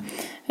ska jag säga.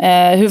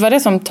 Hur var det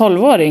som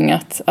 12-åring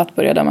att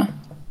börja döma?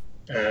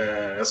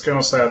 Jag skulle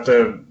nog säga att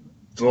det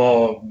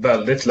var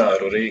väldigt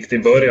lärorikt. I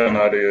början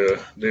är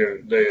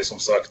det är ju som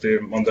sagt,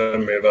 man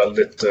dömer ju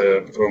väldigt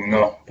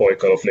unga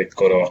pojkar och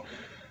flickor.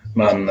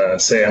 Men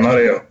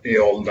senare i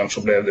åldern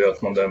så blev det ju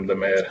att man dömde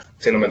mer,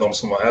 till och med de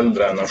som var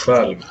äldre än en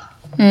själv.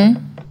 Mm.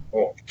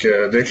 Och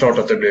det är klart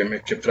att det blir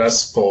mycket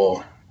press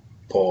på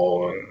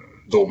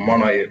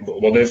domarna,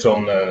 både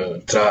från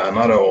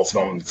tränare och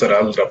från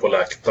föräldrar på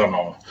läktaren.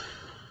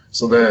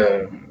 Så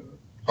det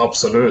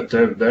absolut,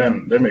 det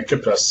är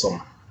mycket press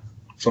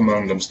som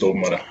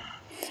ungdomsdomare.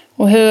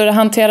 Och hur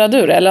hanterar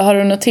du det? Eller har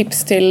du något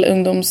tips till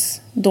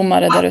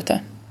ungdomsdomare där ute?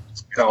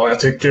 Ja, jag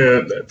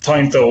tycker, ta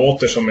inte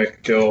åt er så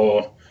mycket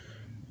och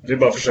det är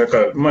bara att försöka,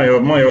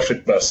 man gör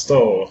sitt bästa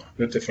och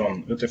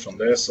utifrån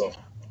det så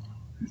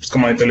ska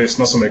man inte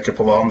lyssna så mycket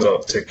på vad andra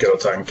tycker och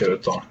tänker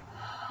utan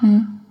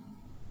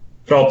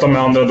prata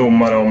med andra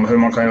domare om hur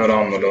man kan göra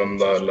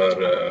annorlunda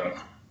eller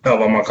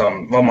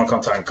vad man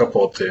kan tänka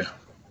på till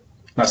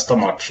nästa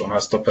match och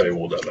nästa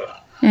period eller.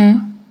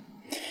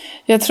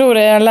 Jag tror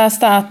jag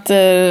läste att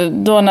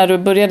då när du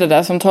började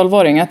där som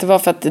 12-åring att det var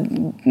för att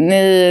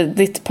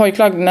ditt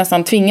pojklag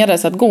nästan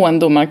tvingades att gå en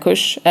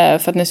domarkurs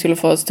för att ni skulle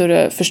få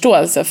större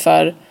förståelse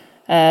för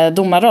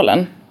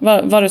domarrollen.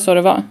 Var det så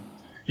det var?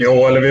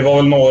 Jo, eller vi var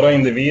väl några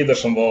individer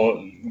som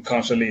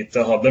kanske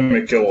hade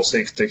mycket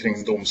åsikter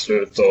kring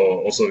domslut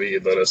och så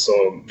vidare. Så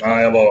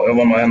nej, jag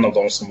var nog en av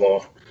dem som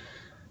var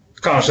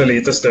kanske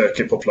lite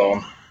stökig på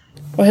plan.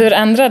 Och hur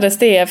ändrades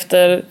det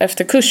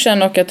efter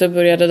kursen och att du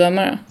började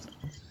döma då?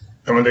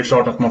 Ja, men det är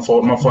klart att man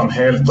får en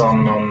helt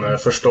annan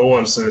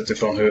förståelse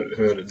utifrån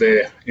hur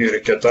det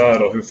yrket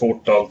är och hur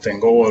fort allting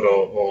går.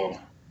 Och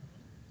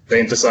det är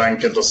inte så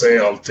enkelt att se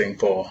allting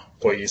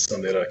på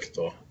isen direkt.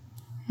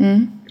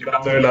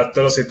 Ibland är det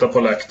lättare att sitta på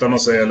läktaren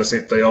och se eller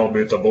sitta i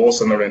avbyta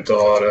båsen när du inte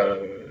har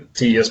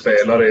 10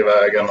 spelare i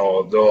vägen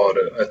och du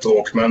har ett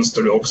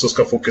åkmönster du också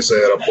ska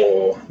fokusera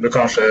på. Du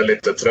kanske är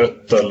lite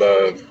trött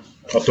eller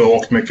att du har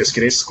åkt mycket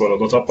skridskor och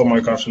då tappar man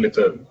ju kanske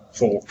lite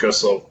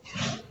fokus.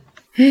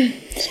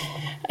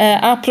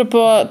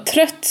 Apropå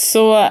trött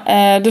så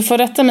du får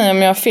rätta mig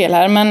om jag har fel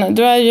här, men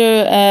du är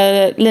ju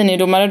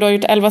linjedomare, du har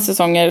gjort 11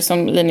 säsonger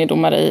som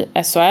linjedomare i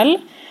SHL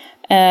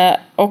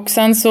och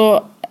sen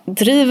så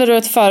driver du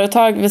ett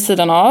företag vid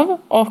sidan av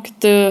och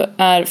du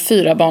är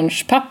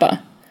 4-barnspappa.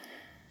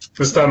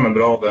 Det stämmer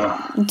bra det.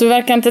 Du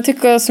verkar inte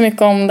tycka så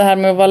mycket om det här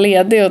med att vara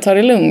ledig och ta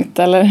det lugnt,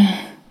 eller?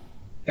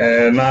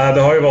 Nej,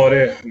 det har ju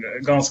varit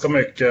ganska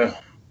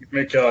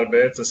mycket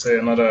arbete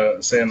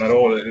senare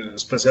år.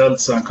 Speciellt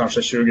sen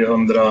kanske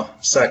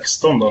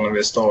 2016 då när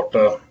vi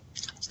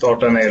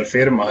startade en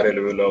elfirma här i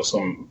Luleå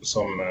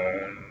som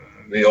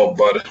vi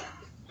jobbar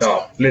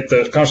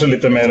kanske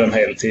lite mer än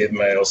heltid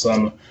med. Och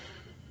sen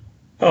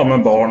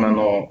med barnen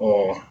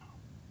och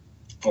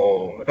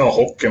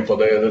hockeyn på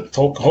det.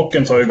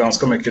 Hockeyn tar ju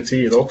ganska mycket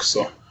tid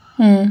också.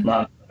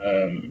 Men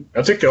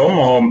jag tycker om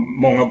att ha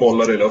många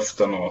bollar i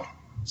luften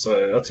så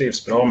jag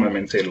trivs bra med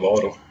min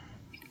tillvaro.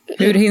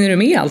 Hur hinner du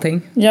med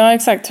allting? Ja,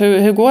 exakt.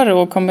 Hur går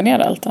det att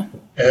kombinera allt då?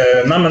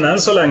 Nej, men än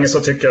så länge så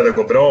tycker jag det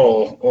går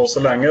bra. Och så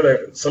länge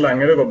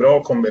det går bra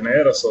att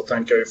kombinera så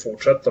tänker jag ju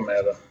fortsätta med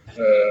det.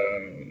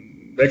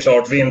 Det är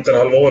klart,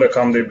 vinterhalvåret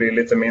kan det ju bli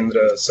lite mindre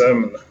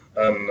sömn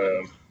än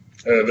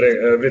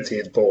övrig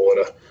tid på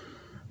året.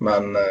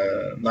 Men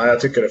nej, jag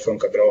tycker det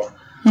funkar bra.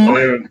 Och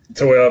det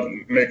tror jag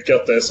mycket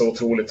att det är så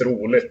otroligt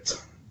roligt.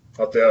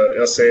 Att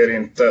jag ser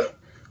inte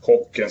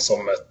hockeyn som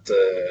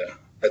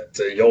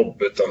ett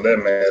jobb, utan det är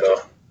mera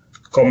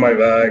komma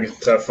iväg,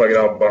 träffa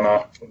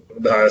grabbarna,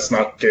 det här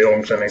snacket i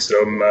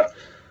omklädningsrummet,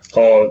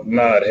 ha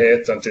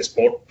närheten till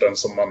sporten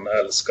som man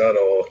älskar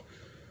och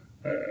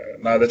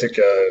det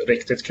tycker jag är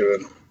riktigt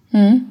kul.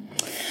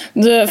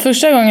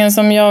 Första gången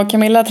som jag och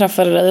Camilla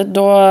träffade dig,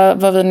 då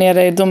var vi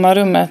nere i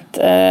domarrummet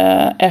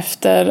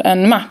efter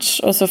en match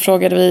och så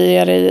frågade vi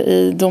er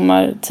i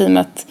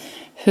domarteamet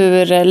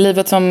hur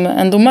livet som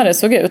en domare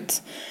såg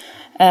ut.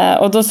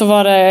 Och då så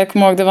var det, jag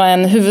kommer ihåg, det var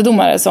en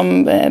huvuddomare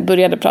som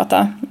började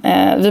prata.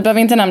 Vi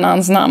behöver inte nämna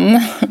hans namn,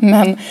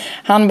 men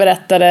han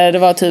berättade, det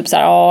var typ så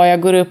här: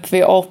 jag går upp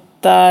vid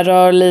 8,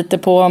 rör lite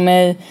på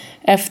mig.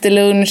 Efter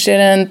lunch är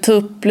det en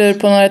tupplur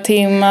på några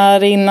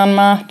timmar innan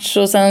match,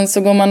 och sen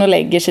så går man och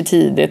lägger sig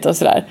tidigt och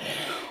sådär.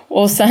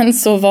 Och sen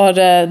så var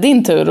det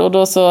din tur, och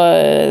då så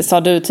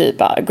sa du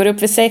typ: går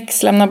upp vid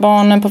 6, lämnar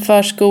barnen på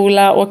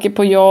förskola, åker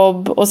på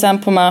jobb och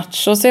sen på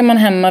match, och så är man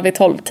hemma vid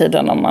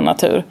 12-tiden om man har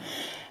tur.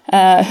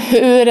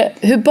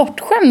 Hur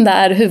bortskämda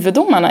är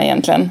huvuddomarna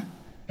egentligen?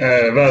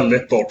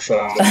 Väldigt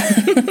bortskämda.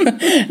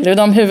 Det är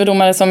de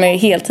huvuddomare som är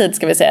heltid,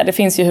 ska vi säga. Det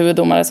finns ju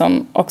huvuddomare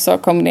som också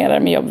kombinerar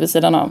med jobb vid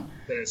sidan av.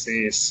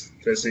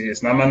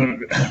 Precis. Nej, men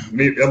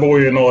jag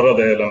bor ju i norra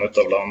delen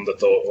av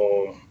landet,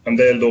 och en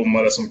del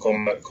domare som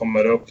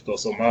kommer upp då,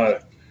 som är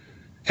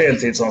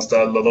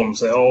heltidsanställda, de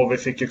säger: vi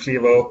fick ju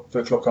kliva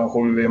upp klockan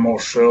 7 i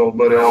morse och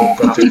börja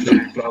åka till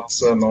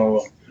flygplatsen,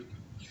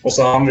 och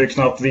så hann vi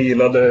knappt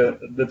vila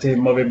det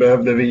timmar vi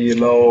behövde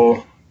vila, och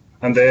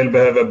en del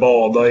behöver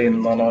bada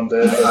innan, och en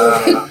del behöver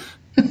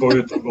gå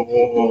ut och gå,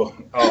 och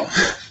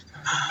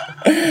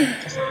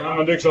ja,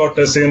 men det är klart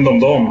det är synd om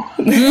dem.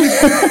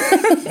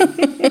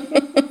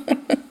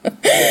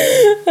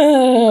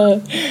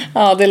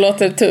 Ja, det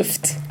låter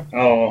tufft.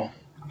 Ja.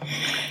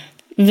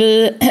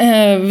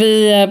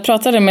 Vi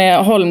pratade med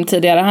Holm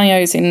tidigare. Han gör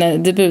ju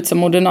sin debut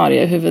som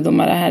ordinarie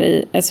huvuddomare här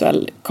i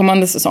SHL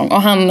kommande säsong,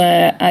 och han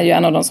är ju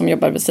en av de som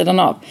jobbar vid sidan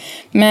av.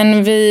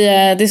 Men vi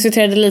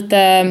diskuterade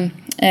lite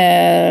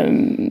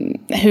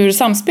hur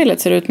samspelet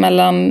ser ut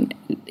mellan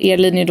er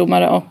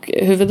linjedomare och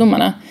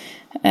huvuddomarna.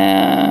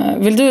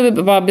 Vill du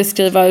bara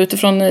beskriva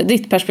utifrån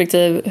ditt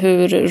perspektiv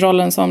hur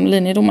rollen som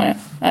linjedomare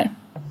är?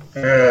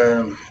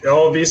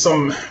 Ja,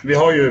 vi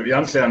har ju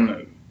egentligen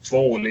 2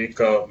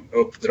 olika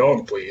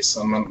uppdrag på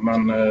isen,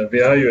 men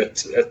vi är ju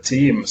ett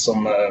team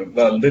som är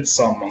väldigt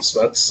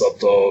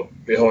sammansvetsat, och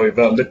vi har ju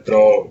väldigt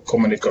bra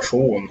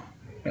kommunikation,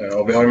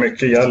 och vi har ju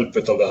mycket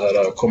hjälp av det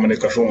här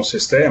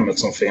kommunikationssystemet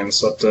som finns,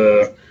 så att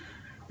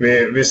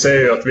vi ser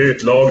ju att vi är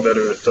ett lag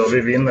där ute, och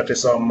vi vinner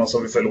tillsammans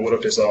och vi förlorar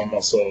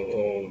tillsammans, och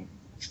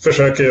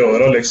försöker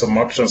göra liksom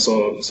matchen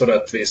så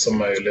rättvis som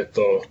möjligt.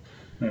 Och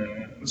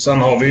sen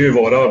har vi ju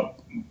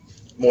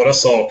våra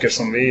saker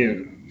som vi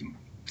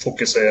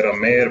fokuserar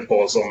mer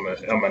på, som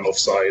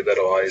offsider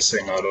och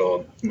icingar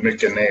och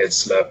mycket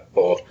nedsläpp,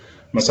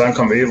 men sen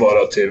kan vi ju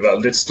vara till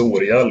väldigt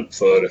stor hjälp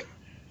för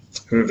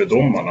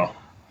huvuddomarna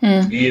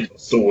i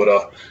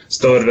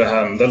större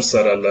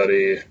händelser, eller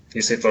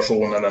i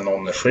situationer när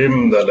någon är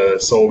skymd, eller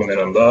såg ni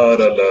den där,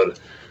 eller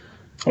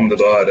om det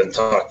då är en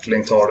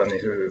tackling, tar den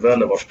i huvudet,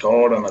 eller vart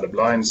tar den, eller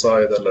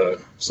blindside, eller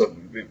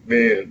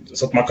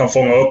så att man kan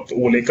fånga upp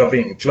olika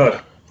vinklar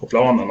på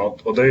planen,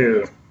 och det är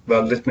ju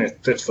väldigt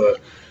nyttigt för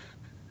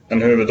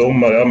en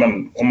huvuddomare. Ja,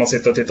 men om man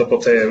sitter och tittar på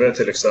TV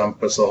till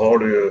exempel, så har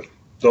du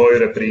har ju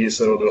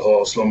repriser, och du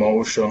har slow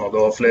motion, och du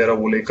har flera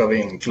olika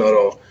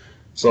vinklar, och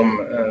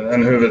som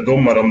en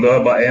huvuddomare, om det är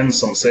bara en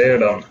som ser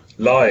den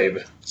live,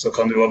 så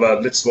kan det vara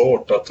väldigt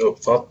svårt att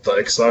uppfatta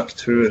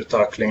exakt hur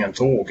tacklingen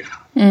tog.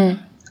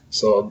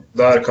 Så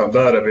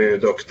där är vi ju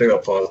duktiga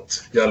på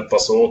att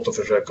hjälpas åt och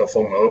försöka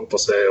fånga upp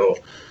och se, och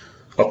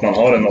att man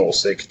har en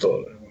åsikt,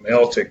 och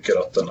jag tycker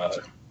att den är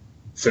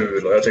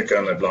ful, och jag tycker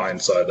den är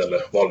blindside, eller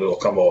vad det då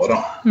kan vara.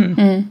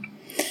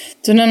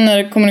 Du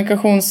nämner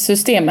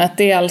kommunikationssystemet.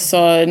 Det är alltså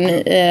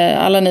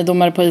alla ni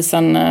domare på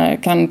isen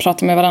kan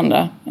prata med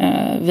varandra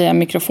via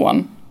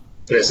mikrofon.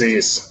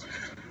 Precis.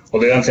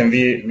 Och det är egentligen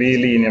vi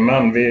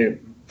linjemän, vi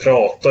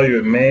pratar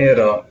ju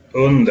mera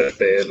under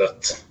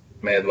spelet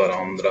med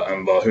varandra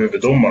än vad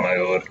huvuddomarna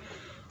gör.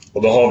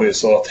 Och då har vi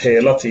så att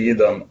hela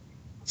tiden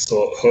så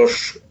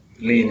hörs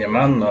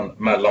linjemännen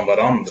mellan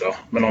varandra.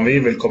 Men om vi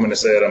vill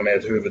kommunicera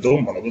med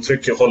huvuddomarna,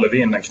 då håller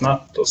vi in en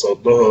knapp, och så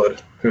då hör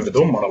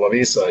huvuddomarna vad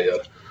vi säger.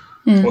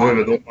 Och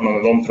huvuddomarna,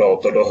 när de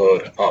pratar, då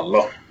hör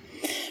alla.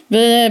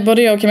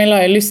 Både jag och Camilla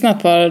har ju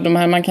lyssnat på de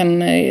här. Man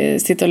kan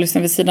sitta och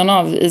lyssna vid sidan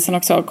av isen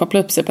också och koppla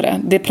upp sig på det.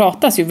 Det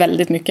pratas ju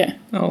väldigt mycket.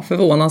 Ja,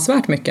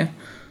 förvånansvärt mycket.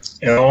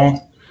 Ja,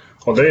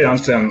 och det är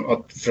egentligen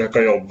att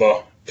försöka jobba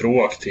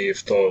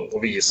proaktivt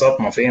och visa att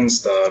man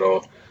finns där,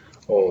 och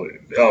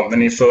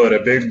men i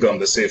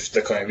förebyggande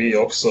syfte kan ju vi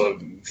också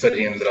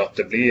förhindra att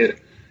det blir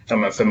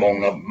för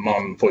många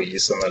man på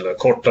isen, eller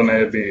korta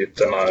ner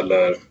bytena,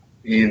 eller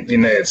i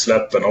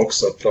nedsläppen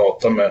också att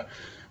prata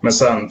med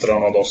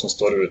centran och de som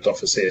står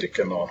utanför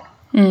cirkeln.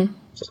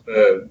 Så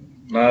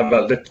det är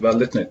väldigt,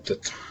 väldigt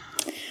nyttigt.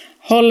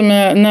 Holm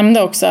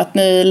nämnde också att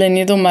ni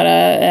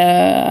linjedomare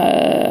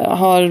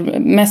har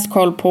mest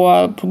koll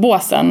på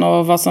båsen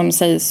och vad som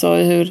sägs och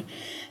hur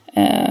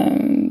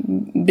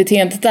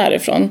beteendet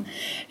därifrån.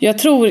 Jag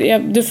tror,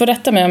 du får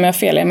rätta mig om jag har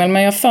fel, Emil,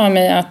 men jag för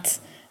mig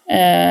att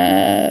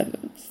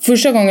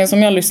första gången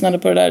som jag lyssnade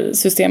på det där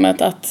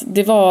systemet, att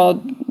det var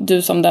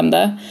du som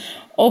dömde,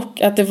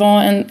 och att det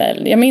var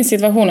jag minns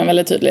situationen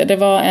väldigt tydligt, det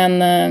var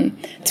en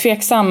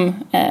tveksam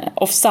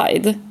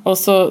offside, och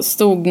så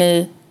stod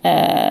ni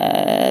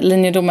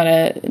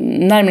linjedomare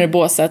närmare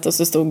båset, och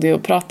så stod det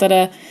och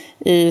pratade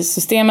i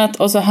systemet.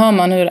 Och så hör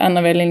man hur en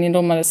av er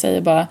linjedomare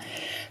säger bara,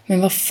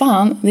 men vad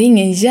fan, det är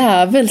ingen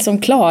jävel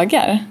som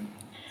klagar.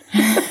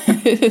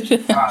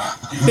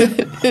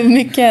 Hur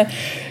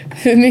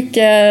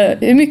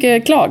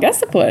mycket klagas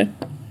det på er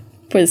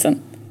på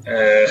isen?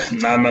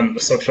 Nej, men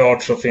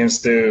såklart så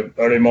finns det ju,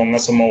 är det många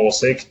som har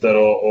åsikter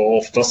och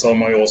oftast har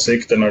man ju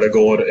åsikter när det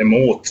går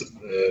emot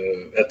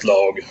ett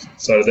lag.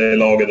 Så är det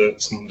laget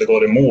som det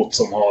går emot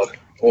som har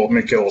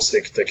mycket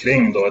åsikter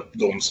kring då ett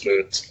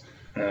domslut.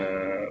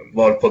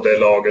 Varpå det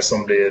laget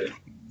som blir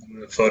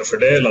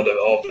förfördelade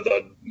av det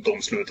där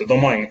domslutet,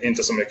 de har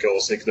inte så mycket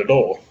åsikter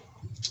då.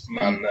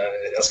 Men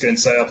jag ska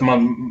inte säga att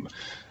man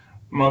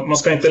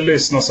ska inte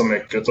lyssna så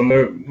mycket,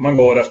 utan man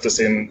går efter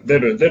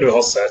det du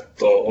har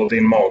sett och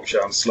din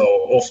magkänsla,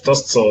 och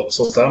oftast så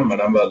stämmer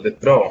den väldigt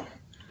bra.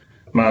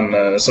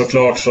 Men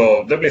såklart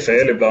så det blir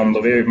fel ibland,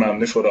 och vi är ju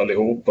människor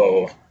allihopa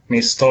och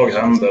misstag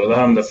händer, och det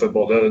händer för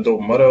både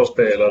domare och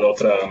spelare och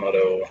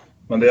tränare.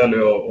 Men det gäller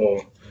ju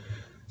att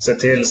se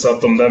till så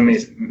att de där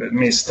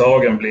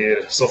misstagen blir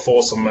så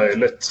få som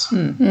möjligt.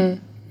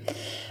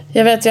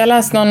 Jag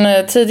läste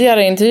någon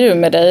tidigare intervju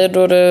med dig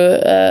då du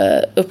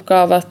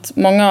uppgav att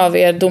många av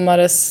er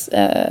domares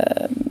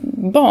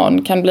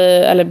barn kan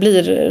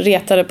blir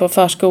retade på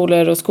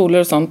förskolor och skolor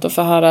och sånt och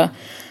får höra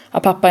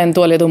att pappa är en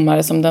dålig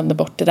domare som dömde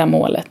bort det där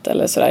målet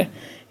eller sådär.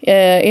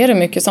 Är det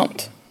mycket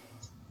sånt?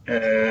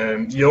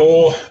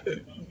 Jo,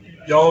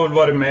 jag har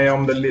varit med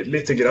om det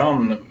lite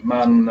grann,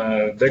 men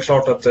det är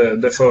klart att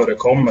det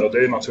förekommer, och det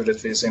är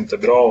naturligtvis inte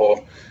bra. Och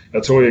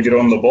jag tror i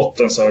grund och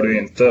botten så är det ju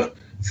inte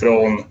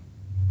från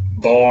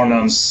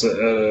barnens,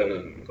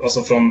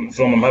 alltså från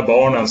de här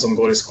barnen som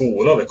går i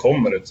skola det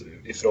kommer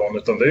ifrån,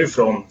 utan det är ju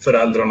från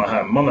föräldrarna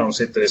hemma när de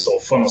sitter i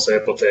soffan och ser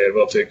på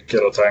tv och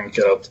tycker och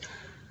tänker att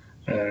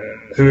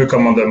hur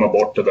kan man döma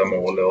bort det där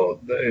målet, och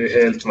det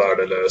är helt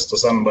värdelöst. Och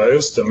sen bara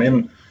just det,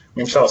 min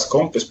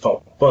klasskompis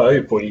pappa är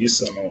ju på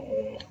isen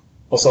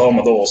och så har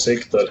man då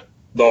åsikter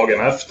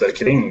dagen efter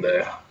kring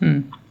det.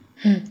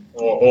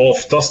 Och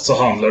oftast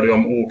så handlar det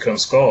om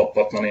okunskap,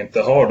 att man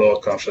inte har då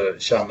kanske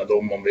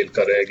kännedom om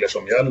vilka regler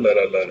som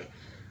gäller eller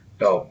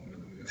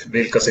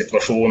vilka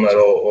situationer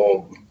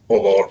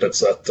och vart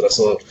etc.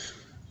 Så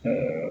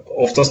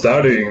oftast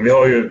är det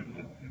ju,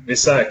 vi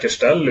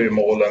säkerställer ju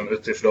målen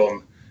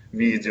utifrån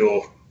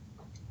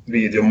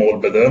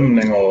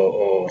videomålbedömning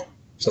och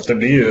så att det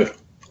blir ju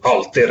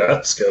alltid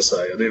rätt, ska jag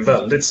säga. Det är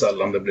väldigt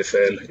sällan det blir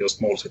fel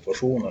just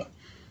målsituationer.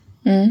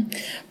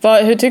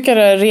 Hur tycker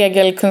du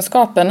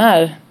regelkunskapen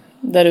är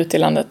där ute i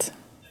landet?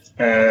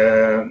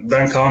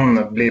 Den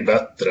kan bli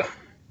bättre,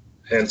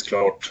 helt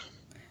klart.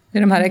 Det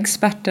är de här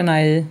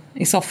experterna i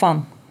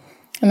soffan.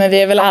 Men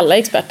vi är väl alla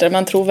experter,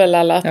 man tror väl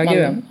alla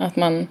att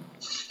man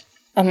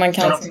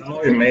kan.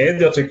 Ja, i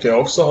media tycker jag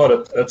också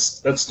har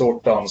ett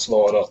stort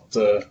ansvar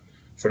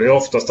för det är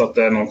oftast att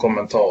det är någon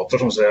kommentator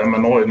som säger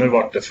men oj, nu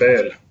var det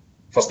fel,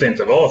 fast det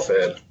inte var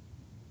fel.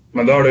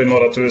 Men då är det ju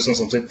några tusen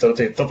som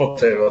tittar på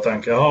tv och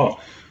tänker ja,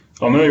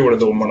 nu gjorde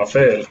domarna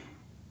fel.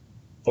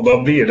 Och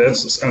då blir det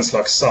en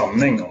slags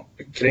sanning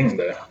kring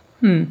det.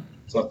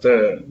 Så att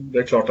det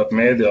är klart att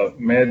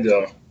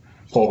media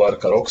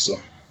påverkar också.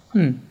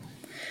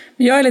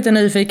 Jag är lite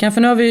nyfiken,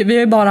 för nu har vi har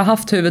ju bara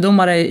haft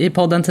huvuddomare i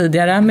podden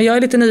tidigare. Men jag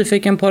är lite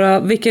nyfiken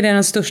på vilken är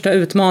den största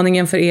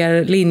utmaningen för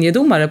er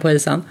linjedomare på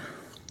isen?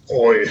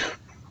 Oj,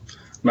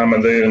 nej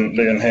men det är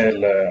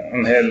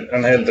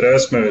en hel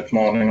drös med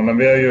utmaningar. Men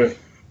det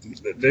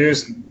är ju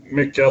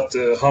mycket att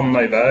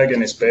hamna i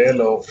vägen i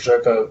spel och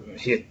försöka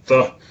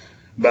hitta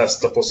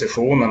bästa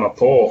positionerna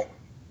på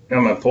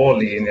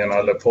linjerna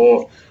eller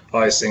på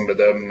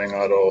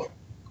icingbedömningar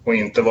och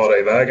inte vara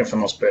i vägen för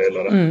någon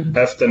spelare.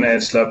 Efter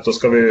nedsläpp, då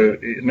ska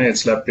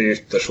nedsläpp i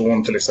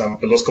ytterzon till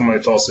exempel, då ska man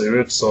ju ta sig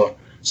ut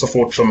så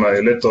fort som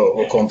möjligt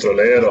och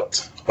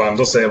kontrollerat och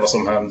ändå se vad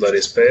som händer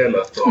i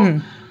spelet. Och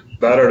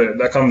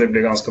där kan det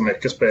bli ganska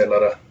mycket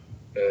spelare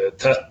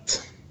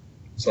tätt.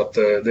 Så att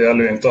det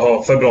gäller ju inte att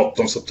ha för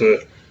bråttom så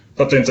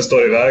att du inte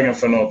står i vägen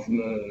för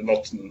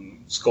något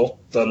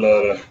skott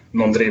eller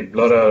någon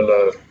dribblare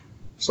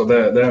så det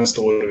är en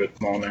stor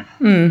utmaning,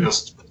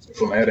 just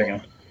positioneringen.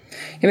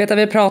 Jag vet att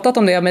vi har pratat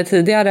om det med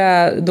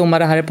tidigare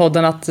domare här i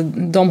podden, att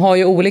de har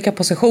ju olika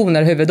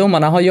positioner,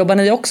 huvuddomarna. Jobbar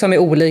ni också med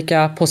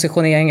olika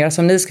positioneringar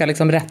som ni ska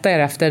liksom rätta er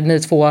efter, ni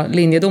två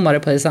linjedomare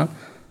på isen?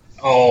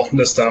 Ja,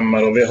 det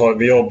stämmer, och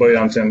vi jobbar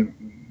egentligen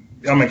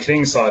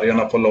kring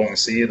sargerna på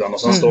långsidan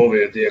och sen står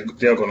vi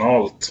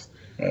diagonalt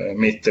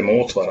mitt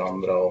emot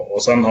varandra,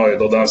 och sen har ju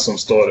då den som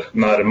står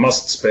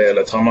närmast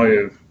spelet, han har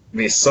ju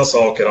vissa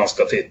saker han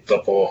ska titta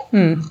på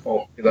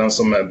och den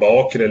som är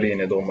bakre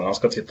linjedomaren, han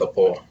ska titta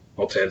på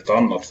något helt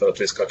annat för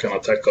att vi ska kunna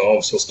täcka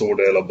av så stor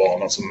del av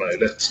banan som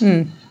möjligt.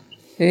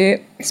 Det är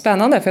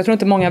spännande, för jag tror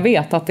inte många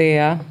vet att det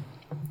är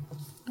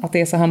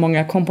så här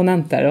många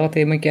komponenter och att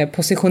det är mycket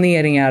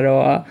positioneringar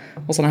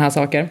och sådana här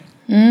saker.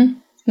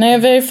 Nej,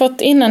 vi har ju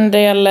fått in en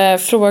del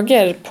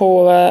frågor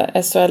på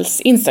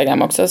SHLs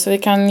Instagram också, så vi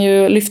kan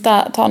ju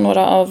ta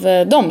några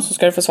av dem, så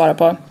ska du få svara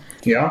på.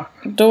 Ja.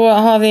 Då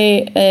har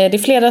vi, det är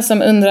flera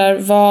som undrar,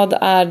 vad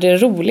är det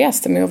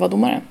roligaste med att vara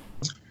domare?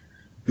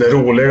 Det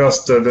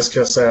roligaste, det ska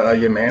jag säga, är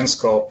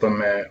gemenskapen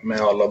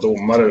med alla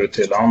domare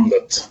ute i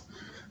landet.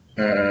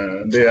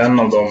 Det är en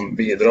av de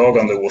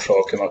bidragande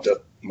orsakerna att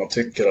man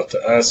tycker att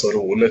det är så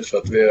roligt, för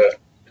att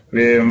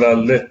vi är en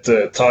väldigt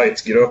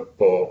tight grupp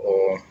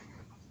och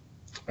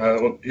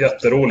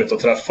jätteroligt att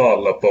träffa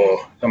alla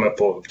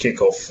på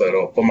kickoffer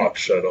och på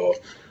matcher och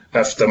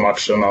efter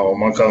matcherna, och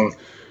man kan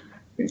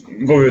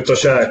gå ut och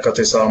käka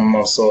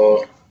tillsammans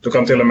och du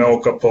kan till och med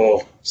åka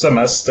på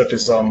semester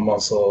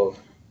tillsammans,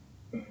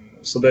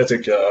 så det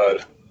tycker jag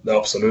är det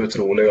absolut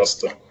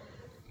roligaste.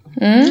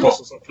 Och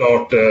så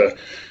såklart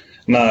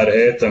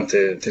närheten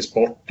till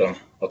sporten,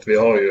 att vi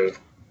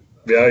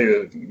är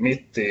ju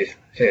mitt i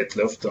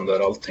hetluften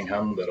där allting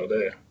händer, och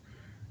det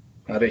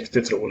är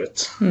riktigt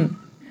roligt.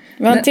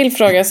 Vi har en till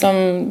fråga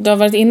som du har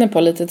varit inne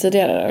på lite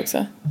tidigare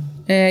också.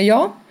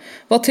 Ja,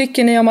 vad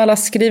tycker ni om alla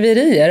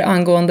skriverier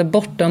angående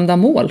bortdömda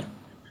mål?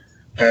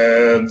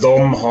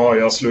 De har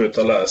jag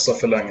slutat läsa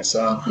för länge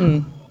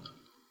sedan.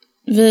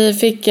 Vi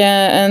fick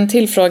en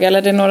till fråga,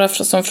 eller det är några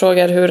som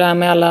frågar hur det är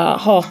med alla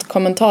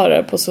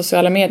hatkommentarer på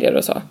sociala medier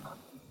och så.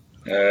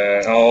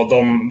 Ja,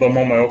 de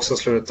har man ju också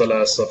slutat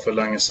läsa för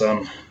länge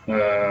sedan.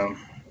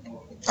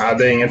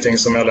 Det är ingenting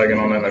som jag lägger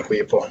någon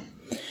energi på.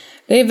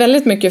 Det är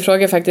väldigt mycket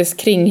frågor faktiskt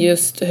kring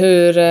just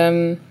hur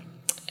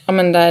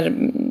där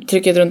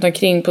trycket runt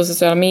omkring på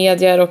sociala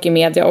medier och i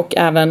media, och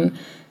även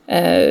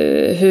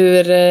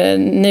hur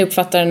ni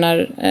uppfattar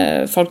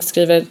när folk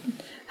skriver.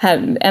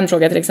 Här, en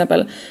fråga till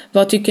exempel.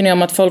 Vad tycker ni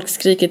om att folk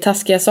skriker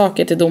taskiga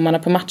saker till domarna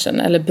på matchen,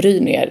 eller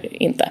bryr ni er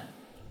inte?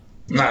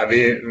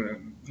 Nej,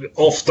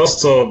 oftast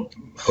så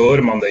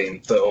hör man det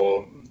inte,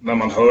 och när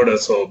man hör det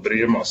så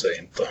bryr man sig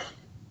inte.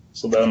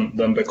 Så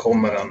den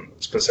bekommer en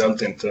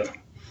speciellt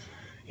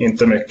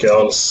inte mycket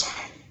alls.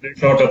 Det är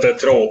klart att det är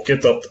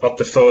tråkigt att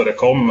det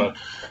förekommer,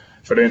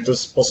 för det är inte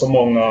på så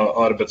många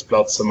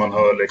arbetsplatser man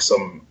hör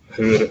liksom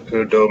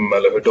hur dum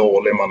eller hur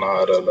dålig man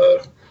är,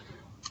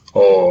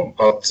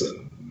 och att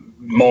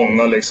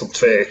många liksom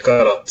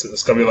tvekar att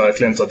ska vi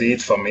verkligen ta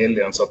dit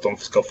familjen så att de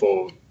ska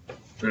få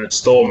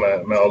utstå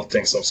med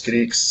allting som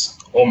skriks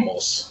om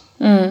oss.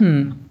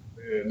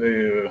 Det är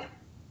ju,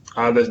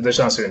 det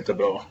känns ju inte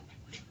bra.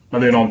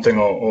 Men det är någonting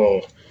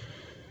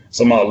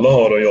som alla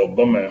har att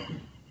jobba med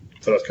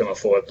för att kunna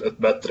få ett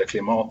bättre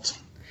klimat.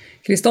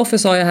 Kristoffer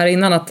sa ju här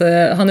innan att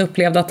han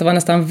upplevde att det var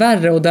nästan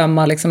värre att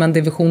döma liksom en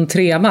division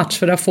 3-match,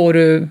 för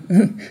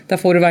där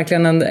får du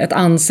verkligen ett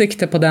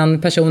ansikte på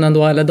den personen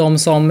då, eller de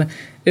som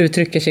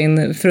uttrycker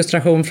sin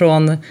frustration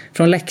från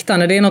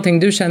läktaren. Är det någonting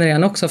du känner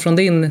igen också från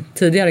din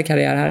tidigare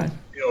karriär här?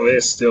 Ja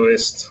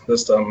visst, det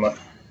stämmer.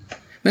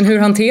 Men hur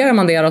hanterar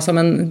man det då som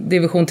en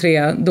division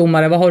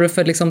 3-domare? Vad har du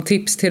för liksom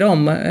tips till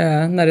dem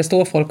när det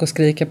står folk och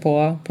skriker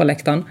på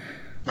läktaren?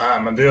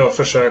 Nej, men det är att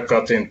försöka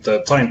att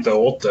ta inte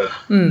åt det.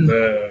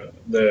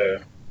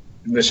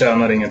 Det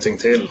tjänar ingenting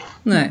till.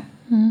 Nej.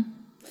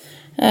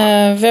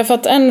 Vi har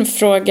fått en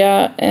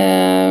fråga.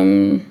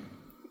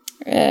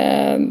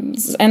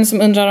 En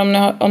som undrar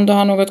om du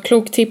har något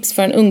klokt tips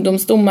för en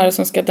ungdomsdomare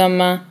som ska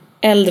döma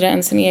äldre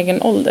än sin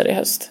egen ålder i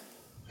höst.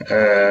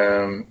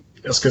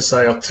 Jag skulle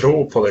säga att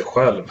tro på dig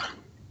själv.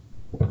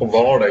 Och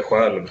var dig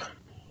själv.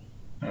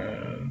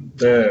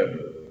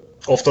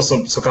 Ofta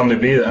så kan det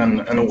bli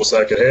en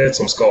osäkerhet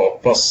som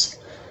skapas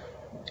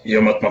i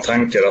och med att man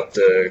tänker att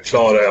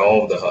klarar jag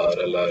av det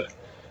här, eller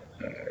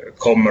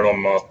kommer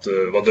de att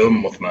vara dum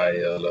mot mig,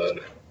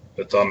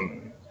 utan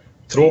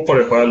tro på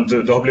dig själv.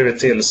 Du har blivit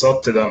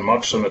tillsatt i den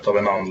matchen av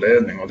en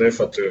anledning, och det är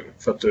för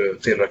att du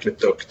är tillräckligt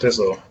duktig,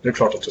 så det är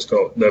klart att du ska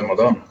döma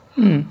den.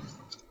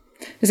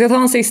 Vi ska ta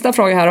en sista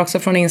fråga här också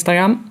från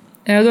Instagram.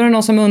 Då är det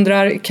någon som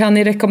undrar, kan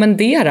ni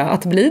rekommendera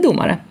att bli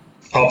domare?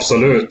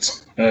 Absolut.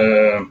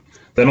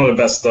 Det är nog det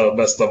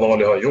bästa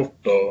val jag har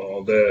gjort,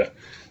 och det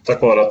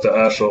tack vare att det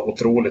är så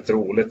otroligt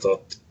roligt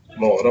att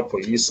vara på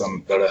isen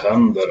där det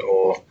händer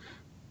och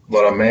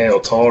vara med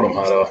och ta de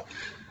här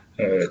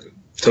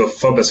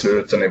tuffa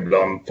besluten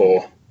ibland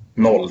på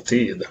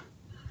nolltid.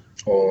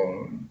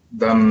 Och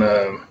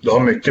du har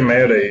mycket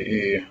med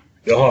dig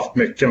jag har haft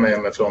mycket med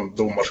mig från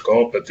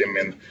domarskapet i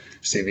min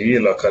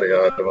civila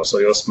karriär, alltså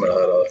just med det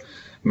här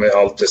med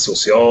allt det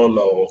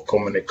sociala och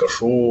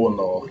kommunikation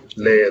och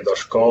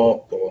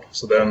ledarskap,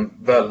 så det är en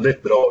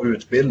väldigt bra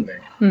utbildning.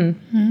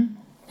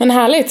 Men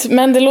härligt,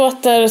 men det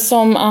låter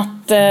som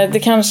att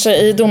det kanske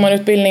i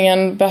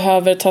domarutbildningen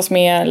behöver tas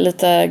med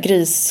lite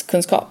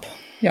griskunskap.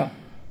 Ja,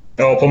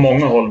 på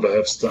många håll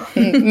behövs det.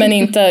 Men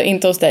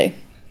inte hos dig.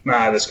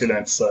 Nej, det skulle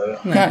jag inte säga.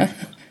 Nej.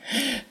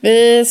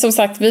 Som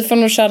sagt, vi får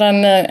nog köra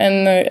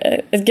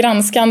ett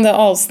granskande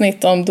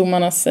avsnitt om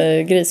domarnas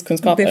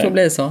griskunskaper. Det får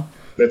bli så.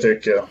 Det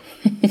tycker jag.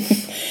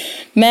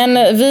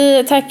 Men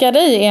vi tackar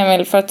dig,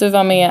 Emil, för att du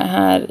var med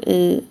här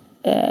i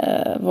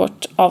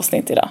vårt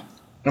avsnitt idag.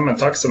 Ja, men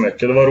tack så mycket,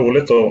 det var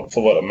roligt att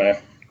få vara med.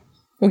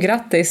 Och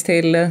grattis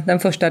till den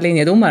första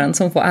linjedomaren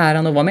som får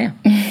äran att vara med.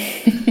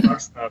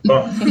 Tack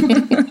snälla.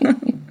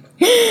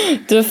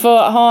 Du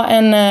får ha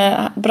en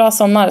bra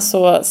sommar,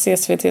 så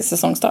ses vi till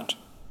säsongstart.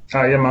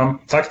 Jajamän,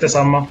 tack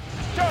detsamma.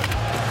 Det är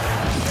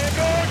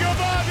bra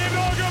gubbar, det är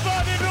bra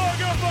gubbar, det är bra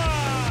gubbar!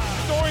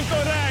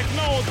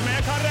 men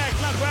jag kan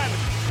räkna själv.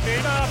 Det är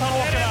att han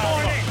åker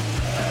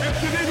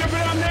där.